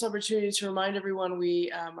take this opportunity to remind everyone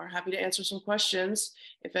we are happy to answer some questions.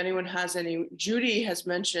 If anyone has any, Judy has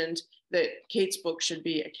mentioned that Kate's book should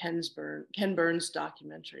be a Ken Burns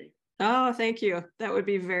documentary. Oh, thank you. That would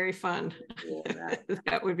be very fun.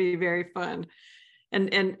 That would be very fun.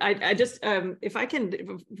 And I just, if I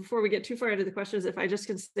can, before we get too far into the questions, if I just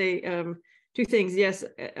can say 2 things. Yes,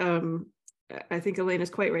 I think Alena's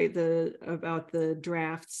quite right about the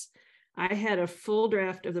drafts. I had a full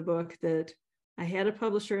draft of the book that I had a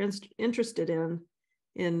publisher interested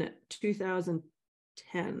in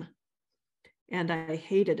 2010, and I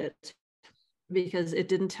hated it because it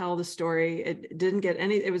didn't tell the story. It didn't get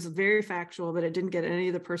any, it was very factual, but it didn't get any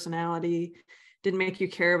of the personality, didn't make you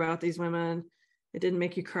care about these women. It didn't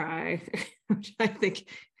make you cry, which I think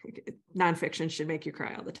nonfiction should make you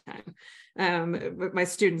cry all the time. But my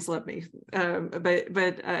students love me.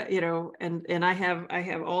 But you know, and I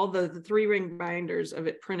have all the 3-ring binders of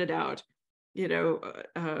it printed out, you know,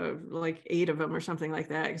 like 8 of them or something like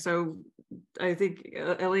that. So I think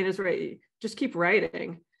Alena's right. Just keep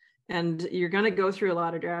writing, and you're going to go through a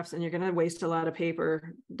lot of drafts, and you're going to waste a lot of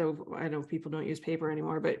paper. Though I know people don't use paper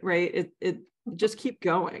anymore, but right, it just keep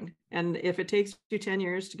going. And if it takes you 10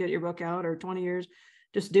 years to get your book out, or 20 years,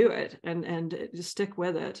 just do it and just stick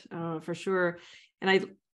with it, for sure. And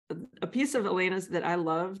a piece of Alena's that I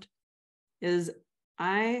loved is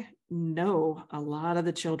I know a lot of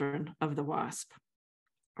the children of the WASP,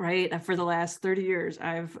 right? For the last 30 years,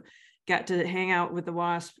 I've got to hang out with the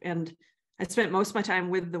WASP, and I spent most of my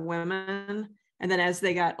time with the women. And then as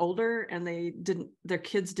they got older and their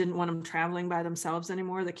kids didn't want them traveling by themselves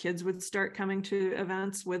anymore, the kids would start coming to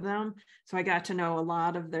events with them. So I got to know a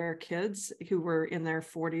lot of their kids who were in their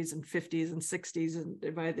 40s and 50s and 60s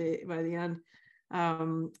and by the end.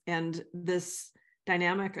 And this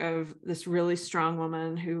dynamic of this really strong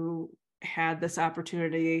woman who had this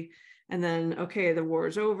opportunity, and then, okay, the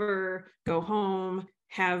war's over, go home,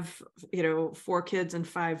 have, you know, 4 kids in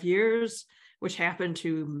 5 years. which happened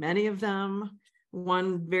to many of them.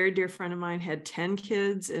 One very dear friend of mine had 10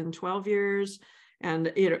 kids in 12 years,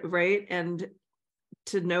 and right. And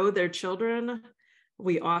to know their children,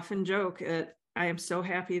 we often joke that I am so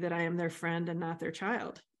happy that I am their friend and not their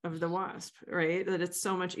child of the WASP, right? That it's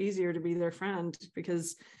so much easier to be their friend,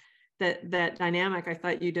 because that dynamic, I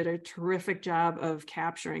thought you did a terrific job of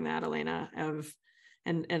capturing that, Alena,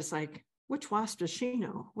 and it's like, which WASP does she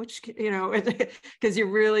know? Which, because you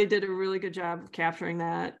really did a really good job of capturing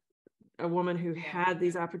that, a woman who had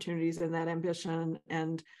these opportunities and that ambition,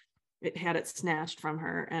 and it had it snatched from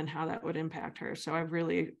her, and how that would impact her. So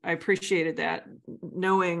I appreciated that,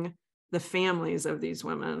 knowing the families of these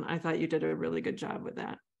women. I thought you did a really good job with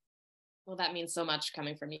that. Well, that means so much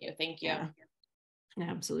coming from you. Thank you. Yeah,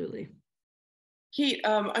 absolutely. Kate,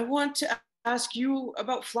 I want to ask you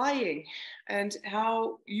about flying and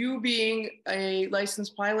how you, being a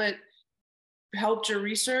licensed pilot, helped your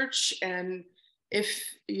research, and if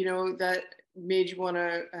that made you want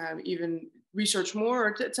to even research more,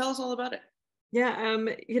 or tell us all about it. Yeah,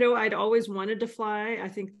 I'd always wanted to fly. I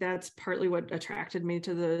think that's partly what attracted me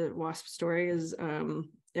to the WASP story, is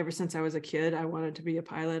ever since I was a kid, I wanted to be a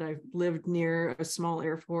pilot. I lived near a small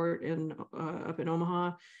airport up in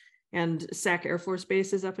Omaha, and Sac Air Force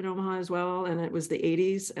Base is up in Omaha as well. And it was the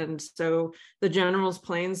 80s. And so the general's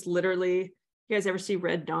planes literally, you guys ever see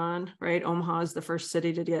Red Dawn, right? Omaha is the first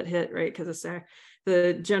city to get hit, right? Because of Sac.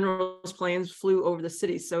 The general's planes flew over the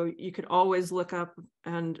city. So you could always look up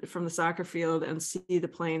and from the soccer field and see the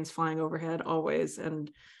planes flying overhead always. And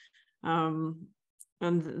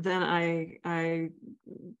then I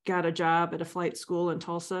got a job at a flight school in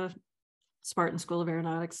Tulsa, Spartan School of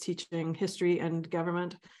Aeronautics, teaching history and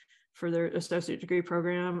government for their associate degree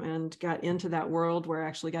program, and got into that world where I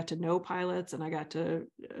actually got to know pilots and I got to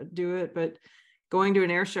do it. But going to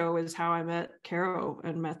an air show is how I met Caro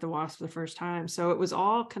and met the WASP the first time. So it was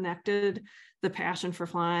all connected, the passion for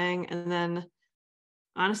flying. And then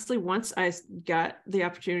honestly, once I got the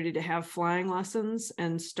opportunity to have flying lessons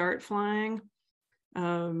and start flying,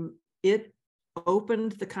 it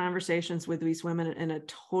opened the conversations with these women in a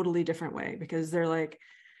totally different way, because they're like,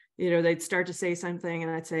 they'd start to say something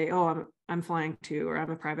and I'd say, oh, I'm flying too, or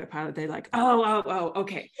I'm a private pilot. They'd like, oh,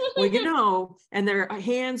 okay. Well, and their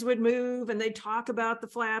hands would move and they'd talk about the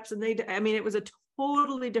flaps, and it was a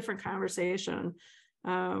totally different conversation.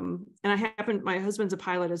 And my husband's a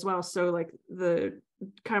pilot as well. So like the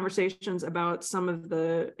conversations about some of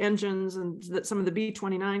the engines and some of the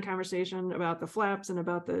B-29 conversation about the flaps and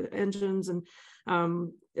about the engines. And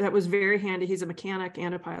that was very handy. He's a mechanic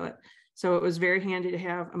and a pilot. So it was very handy to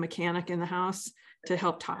have a mechanic in the house to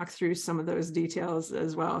help talk through some of those details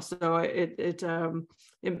as well. So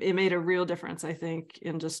it made a real difference, I think,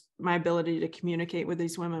 in just my ability to communicate with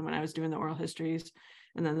these women when I was doing the oral histories,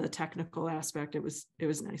 and then the technical aspect. It was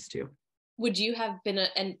nice too. Would you have been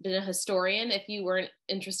a historian if you weren't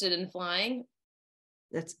interested in flying?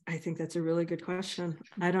 I think that's a really good question.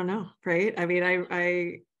 I don't know, right? I mean,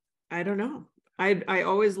 I don't know. I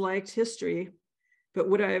always liked history. But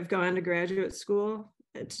would I have gone to graduate school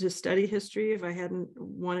to study history if I hadn't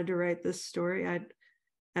wanted to write this story? I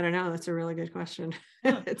don't know. That's a really good question.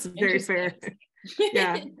 It's very fair.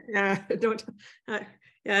 Yeah. I don't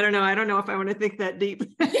know. I don't know if I want to think that deep.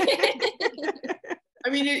 I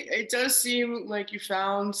mean, it does seem like you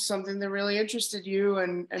found something that really interested you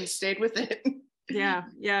and stayed with it. Yeah.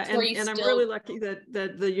 And I'm really lucky that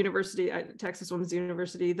the university, Texas Women's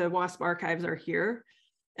University, the WASP archives are here,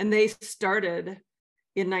 and they started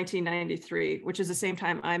in 1993, which is the same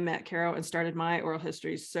time I met Caro and started my oral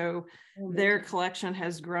histories. So their collection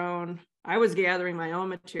has grown. I was gathering my own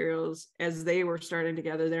materials as they were starting to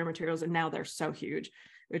gather their materials, and now they're so huge,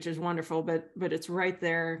 which is wonderful, but it's right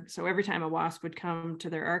there. So every time a WASP would come to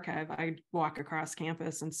their archive, I'd walk across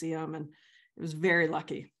campus and see them, and it was very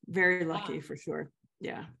lucky for sure.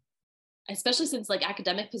 Yeah. Especially since like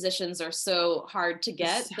academic positions are so hard to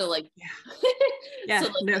get. So like, yeah, so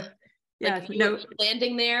like, no. Yeah,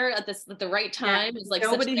 landing there at the right time is like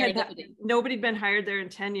nobody'd been hired there in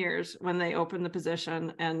 10 years when they opened the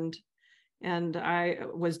position, and I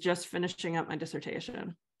was just finishing up my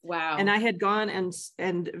dissertation. Wow. And I had gone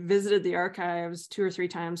and visited the archives 2 or 3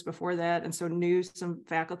 times before that, and so knew some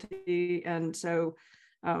faculty. And so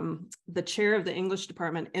the chair of the English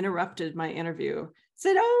department interrupted my interview,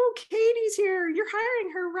 said, "Oh, Katie's here. You're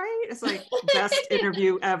hiring her, right?" It's like best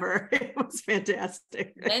interview ever. It was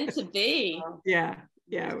fantastic. Meant to be. Yeah,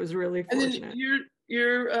 it was really fortunate. And then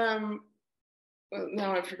you're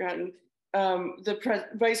now I've forgotten, the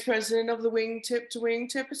vice president of the Wingtip to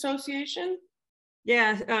Wingtip Association.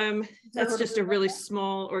 Yeah, that's just a really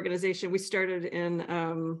small organization. We started in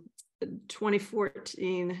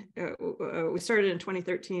 2014, we started in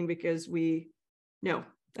 2013 because no,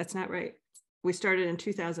 that's not right. We started in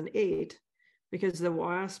 2008 because the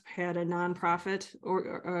WASP had a nonprofit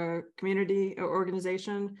or community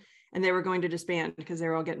organization, and they were going to disband because they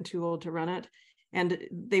were all getting too old to run it. And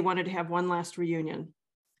they wanted to have one last reunion.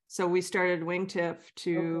 So we started Wingtip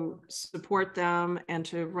to support them and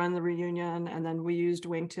to run the reunion. And then we used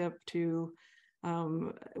Wingtip to,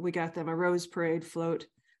 we got them a Rose Parade float.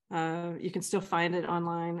 You can still find it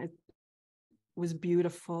online. It was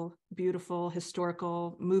beautiful, beautiful,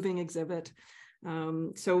 historical, moving exhibit.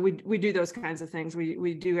 So we do those kinds of things.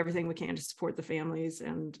 We do everything we can to support the families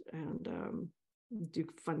and do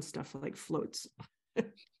fun stuff like floats.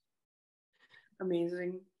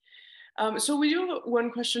 Amazing. So we do have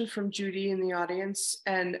one question from Judy in the audience,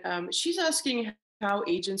 and she's asking how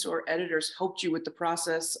agents or editors helped you with the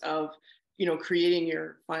process of, creating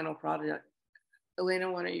your final product.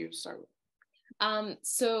 Alena, why don't you start?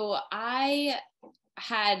 So I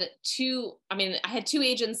had two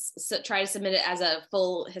agents try to submit it as a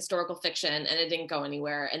full historical fiction, and it didn't go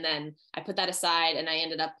anywhere. And then I put that aside, and I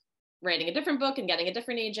ended up writing a different book and getting a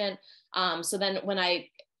different agent. So then when I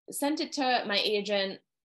sent it to my agent,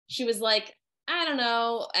 she was like, I don't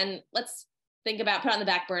know, and let's think about, put it on the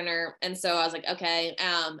back burner. And so I was like, okay.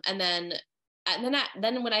 And then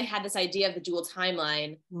when I had this idea of the dual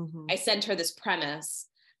timeline, I sent her this premise,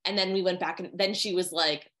 and then we went back, and then she was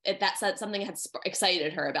like, that said something had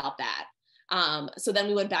excited her about that. So then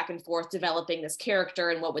we went back and forth developing this character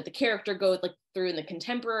and what would the character go through in the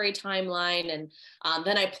contemporary timeline. And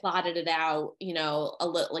then I plotted it out, a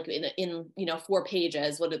little like in 4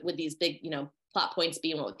 pages, what would these big, plot points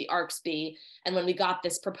be and what would the arcs be. And when we got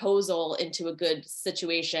this proposal into a good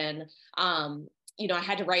situation, I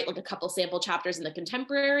had to write like a couple sample chapters in the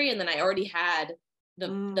contemporary, and then I already had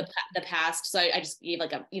the past. So I just gave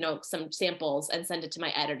like some samples and sent it to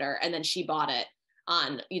my editor, and then she bought it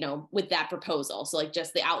on, with that proposal. So like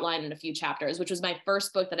just the outline and a few chapters, which was my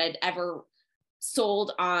first book that I'd ever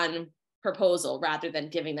sold on proposal rather than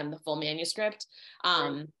giving them the full manuscript,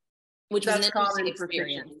 which was an interesting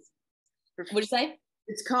experience. What do you say?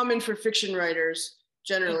 It's common for fiction writers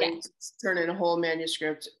generally to turn in a whole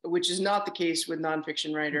manuscript, which is not the case with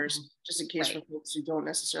nonfiction writers, just in case for folks who don't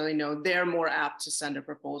necessarily know, they're more apt to send a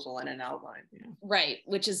proposal and an outline. Right,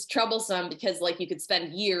 which is troublesome because you could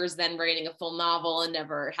spend years then writing a full novel and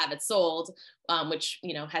never have it sold, which,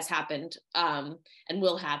 has happened and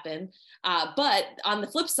will happen. But on the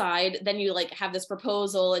flip side, then you have this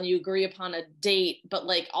proposal and you agree upon a date, but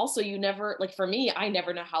also you never, for me, I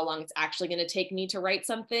never know how long it's actually going to take me to write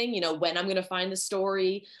something, when I'm going to find the story,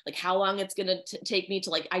 how long it's going to take me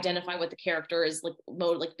to identify what the character is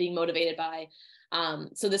being motivated by.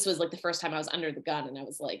 So this was the first time I was under the gun, and I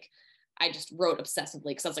was I just wrote obsessively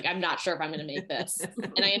because I was I'm not sure if I'm going to make this.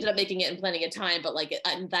 And I ended up making it in plenty of time, but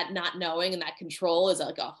and that not knowing and that control is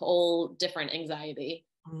a whole different anxiety.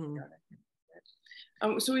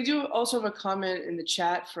 So we do also have a comment in the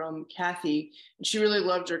chat from Kathy, and she really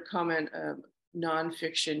loved your comment,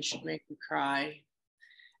 nonfiction should make me cry.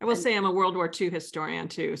 I will say I'm a World War II historian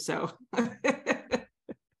too, so.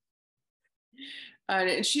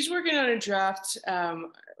 And she's working on a draft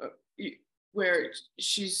where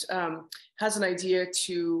she's has an idea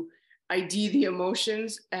to ID the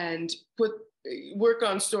emotions and work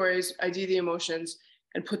on stories, ID the emotions,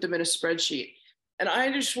 and put them in a spreadsheet. And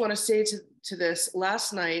I just want to say to this,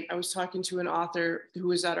 last night I was talking to an author who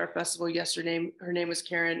was at our festival yesterday. Her name was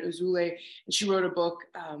Karen Uzule, and she wrote a book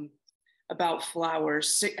about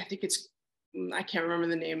flowers. I think I can't remember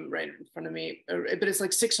the name right in front of me, but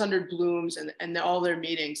it's 600 blooms and all their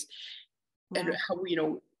meetings, and how,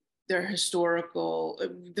 their historical,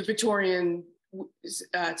 the Victorian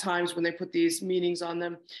times when they put these meetings on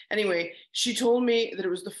them. Anyway, she told me that it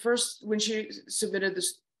was the first, when she submitted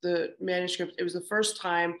the manuscript, it was the first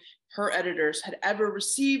time her editors had ever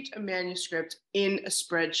received a manuscript in a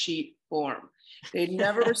spreadsheet form. They'd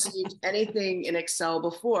never received anything in Excel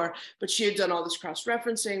before, but she had done all this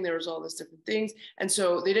cross-referencing. There was all these different things. And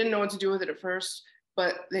so they didn't know what to do with it at first,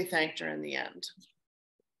 but they thanked her in the end.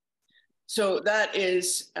 So that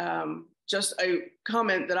is just a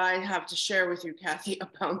comment that I have to share with you, Kathy,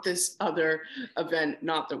 about this other event,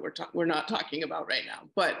 not that we're not talking about right now,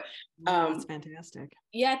 but that's fantastic.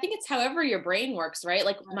 Yeah, I think it's however your brain works, right?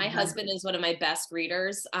 My husband is one of my best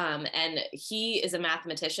readers, and he is a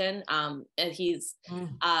mathematician, and he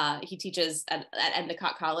teaches at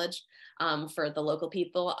Endicott College for the local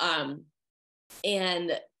people,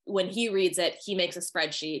 and when he reads it, he makes a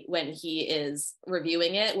spreadsheet when he is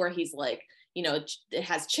reviewing it where he's it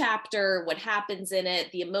has chapter, what happens in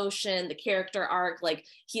it, the emotion, the character arc, like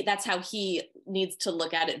that's how he needs to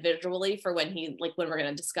look at it visually for when we're going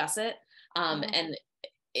to discuss it. And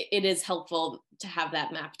it is helpful to have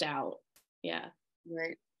that mapped out. Yeah.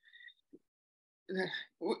 Right.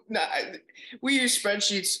 No, we use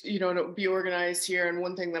spreadsheets, to be organized here. And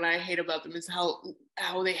one thing that I hate about them is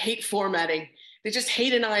how they hate formatting. They just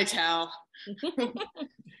hate an ital.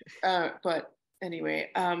 But anyway,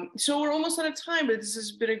 so we're almost out of time, but this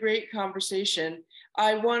has been a great conversation.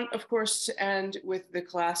 I want, of course, to end with the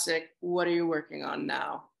classic, what are you working on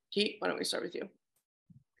now? Kate, why don't we start with you?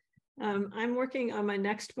 I'm working on my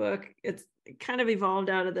next book. It's kind of evolved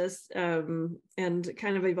out of this and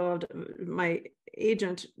kind of evolved. My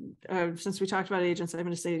agent, since we talked about agents, I'm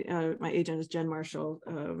going to say my agent is Jen Marshall,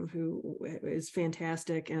 who is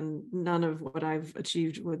fantastic. And none of what I've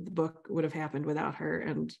achieved with the book would have happened without her.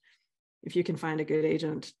 And if you can find a good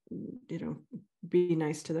agent, be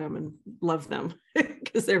nice to them and love them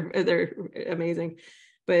because they're amazing.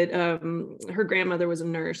 But her grandmother was a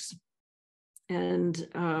nurse. And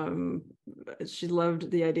she loved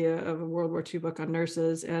the idea of a World War II book on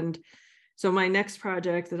nurses. And so my next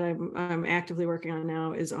project that I'm actively working on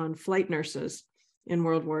now is on flight nurses in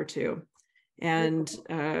World War II. And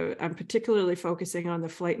I'm particularly focusing on the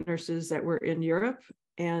flight nurses that were in Europe,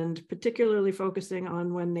 and particularly focusing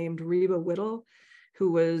on one named Reba Whittle,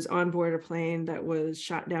 who was on board a plane that was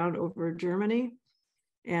shot down over Germany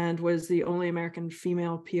and was the only American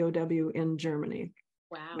female POW in Germany.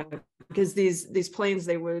 Wow. Because these planes,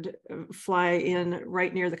 they would fly in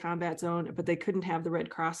right near the combat zone, but they couldn't have the Red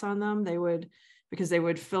Cross on them. Because they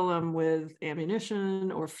would fill them with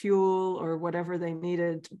ammunition or fuel or whatever they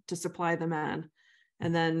needed to supply the men.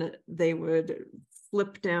 And then they would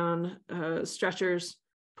flip down stretchers,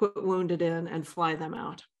 put wounded in, and fly them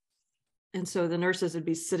out. And so the nurses would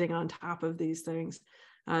be sitting on top of these things.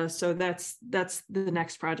 So that's the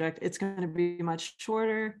next project. It's going to be much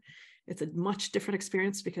shorter. It's a much different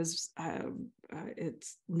experience because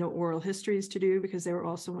it's no oral histories to do because they were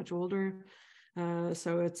all so much older.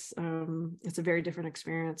 So it's a very different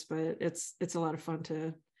experience, but it's a lot of fun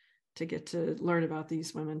to get to learn about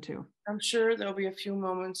these women too. I'm sure there'll be a few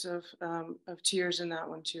moments of tears in that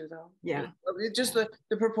one too, though. Yeah. Just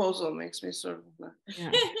the proposal makes me sort of.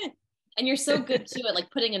 Yeah. And you're so good too at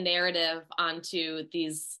like putting a narrative onto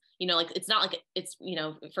these. It's not like it's,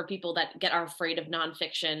 for people that are afraid of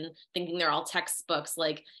nonfiction, thinking they're all textbooks,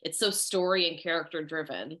 like it's so story and character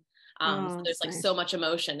driven. So there's like so much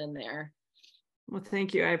emotion in there. Well,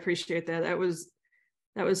 thank you. I appreciate that. That was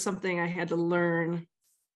something I had to learn,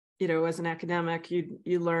 as an academic.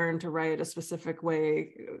 You learn to write a specific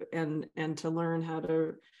way and to learn how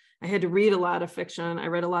to. I had to read a lot of fiction. I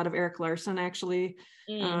read a lot of Eric Larson, actually.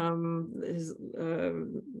 His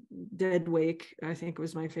Dead Wake, I think,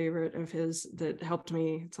 was my favorite of his that helped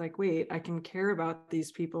me. It's like, wait, I can care about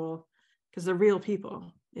these people because they're real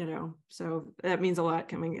people, So that means a lot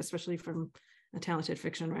coming, especially from a talented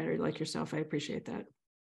fiction writer like yourself. I appreciate that.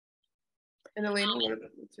 And Alena, what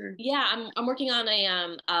about you? Yeah, I'm working on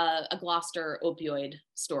a Gloucester opioid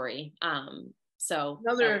story. So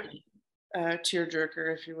another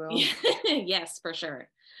tearjerker, if you will. Yes, for sure.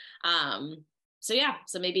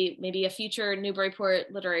 So maybe a future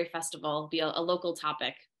Newburyport Literary Festival be a local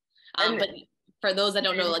topic. But for those that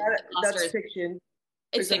don't know, like that's fiction.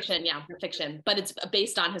 It's fiction, yeah, fiction. But it's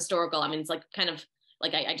based on historical. I mean, it's like kind of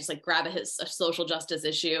like I just like grab a social justice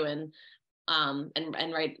issue and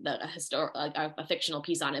write a fictional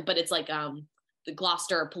piece on it. But it's like the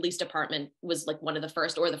Gloucester Police Department was like one of the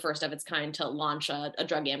first of its kind to launch a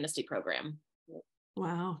drug amnesty program.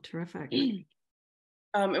 Wow, terrific.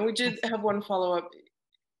 And we did have one follow-up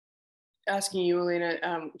asking you,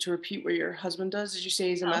 Alena, to repeat what your husband does. Did you say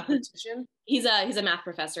he's a mathematician? He's a math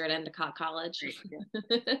professor at Endicott College.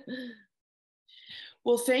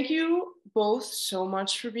 Well, thank you both so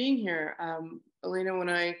much for being here. Alena, when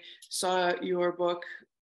I saw your book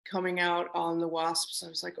coming out on the WASPs, I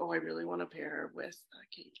was like, oh, I really want to pair with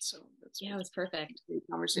Kate. So it was perfect. Great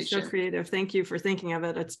conversation. So creative. Thank you for thinking of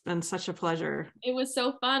it. It's been such a pleasure. It was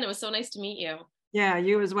so fun. It was so nice to meet you. Yeah,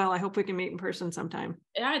 you as well. I hope we can meet in person sometime.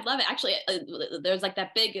 Yeah, I'd love it. Actually, there's like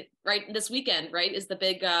that big, right, this weekend, right, is the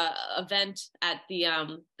big event at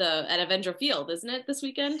at Avenger Field, isn't it, this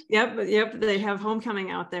weekend? Yep. They have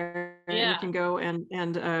homecoming out there. Yeah. You can go and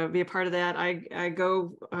be a part of that. I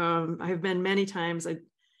go. I have been many times.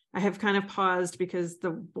 I have kind of paused because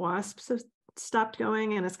the WASPs have stopped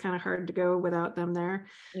going, and it's kind of hard to go without them there.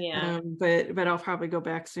 Yeah. But I'll probably go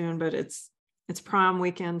back soon. But it's prom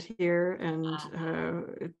weekend here and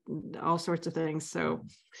all sorts of things. So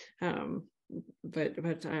but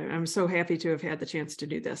I'm so happy to have had the chance to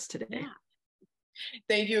do this today. Yeah.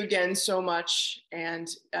 Thank you again so much. And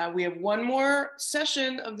we have one more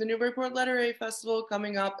session of the Newburyport Literary Festival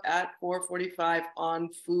coming up at 4:45 on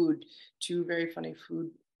food, 2 very funny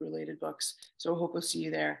food related books. So I hope we'll see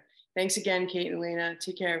you there. Thanks again, Kate and Alena.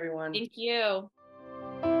 Take care, everyone. Thank you.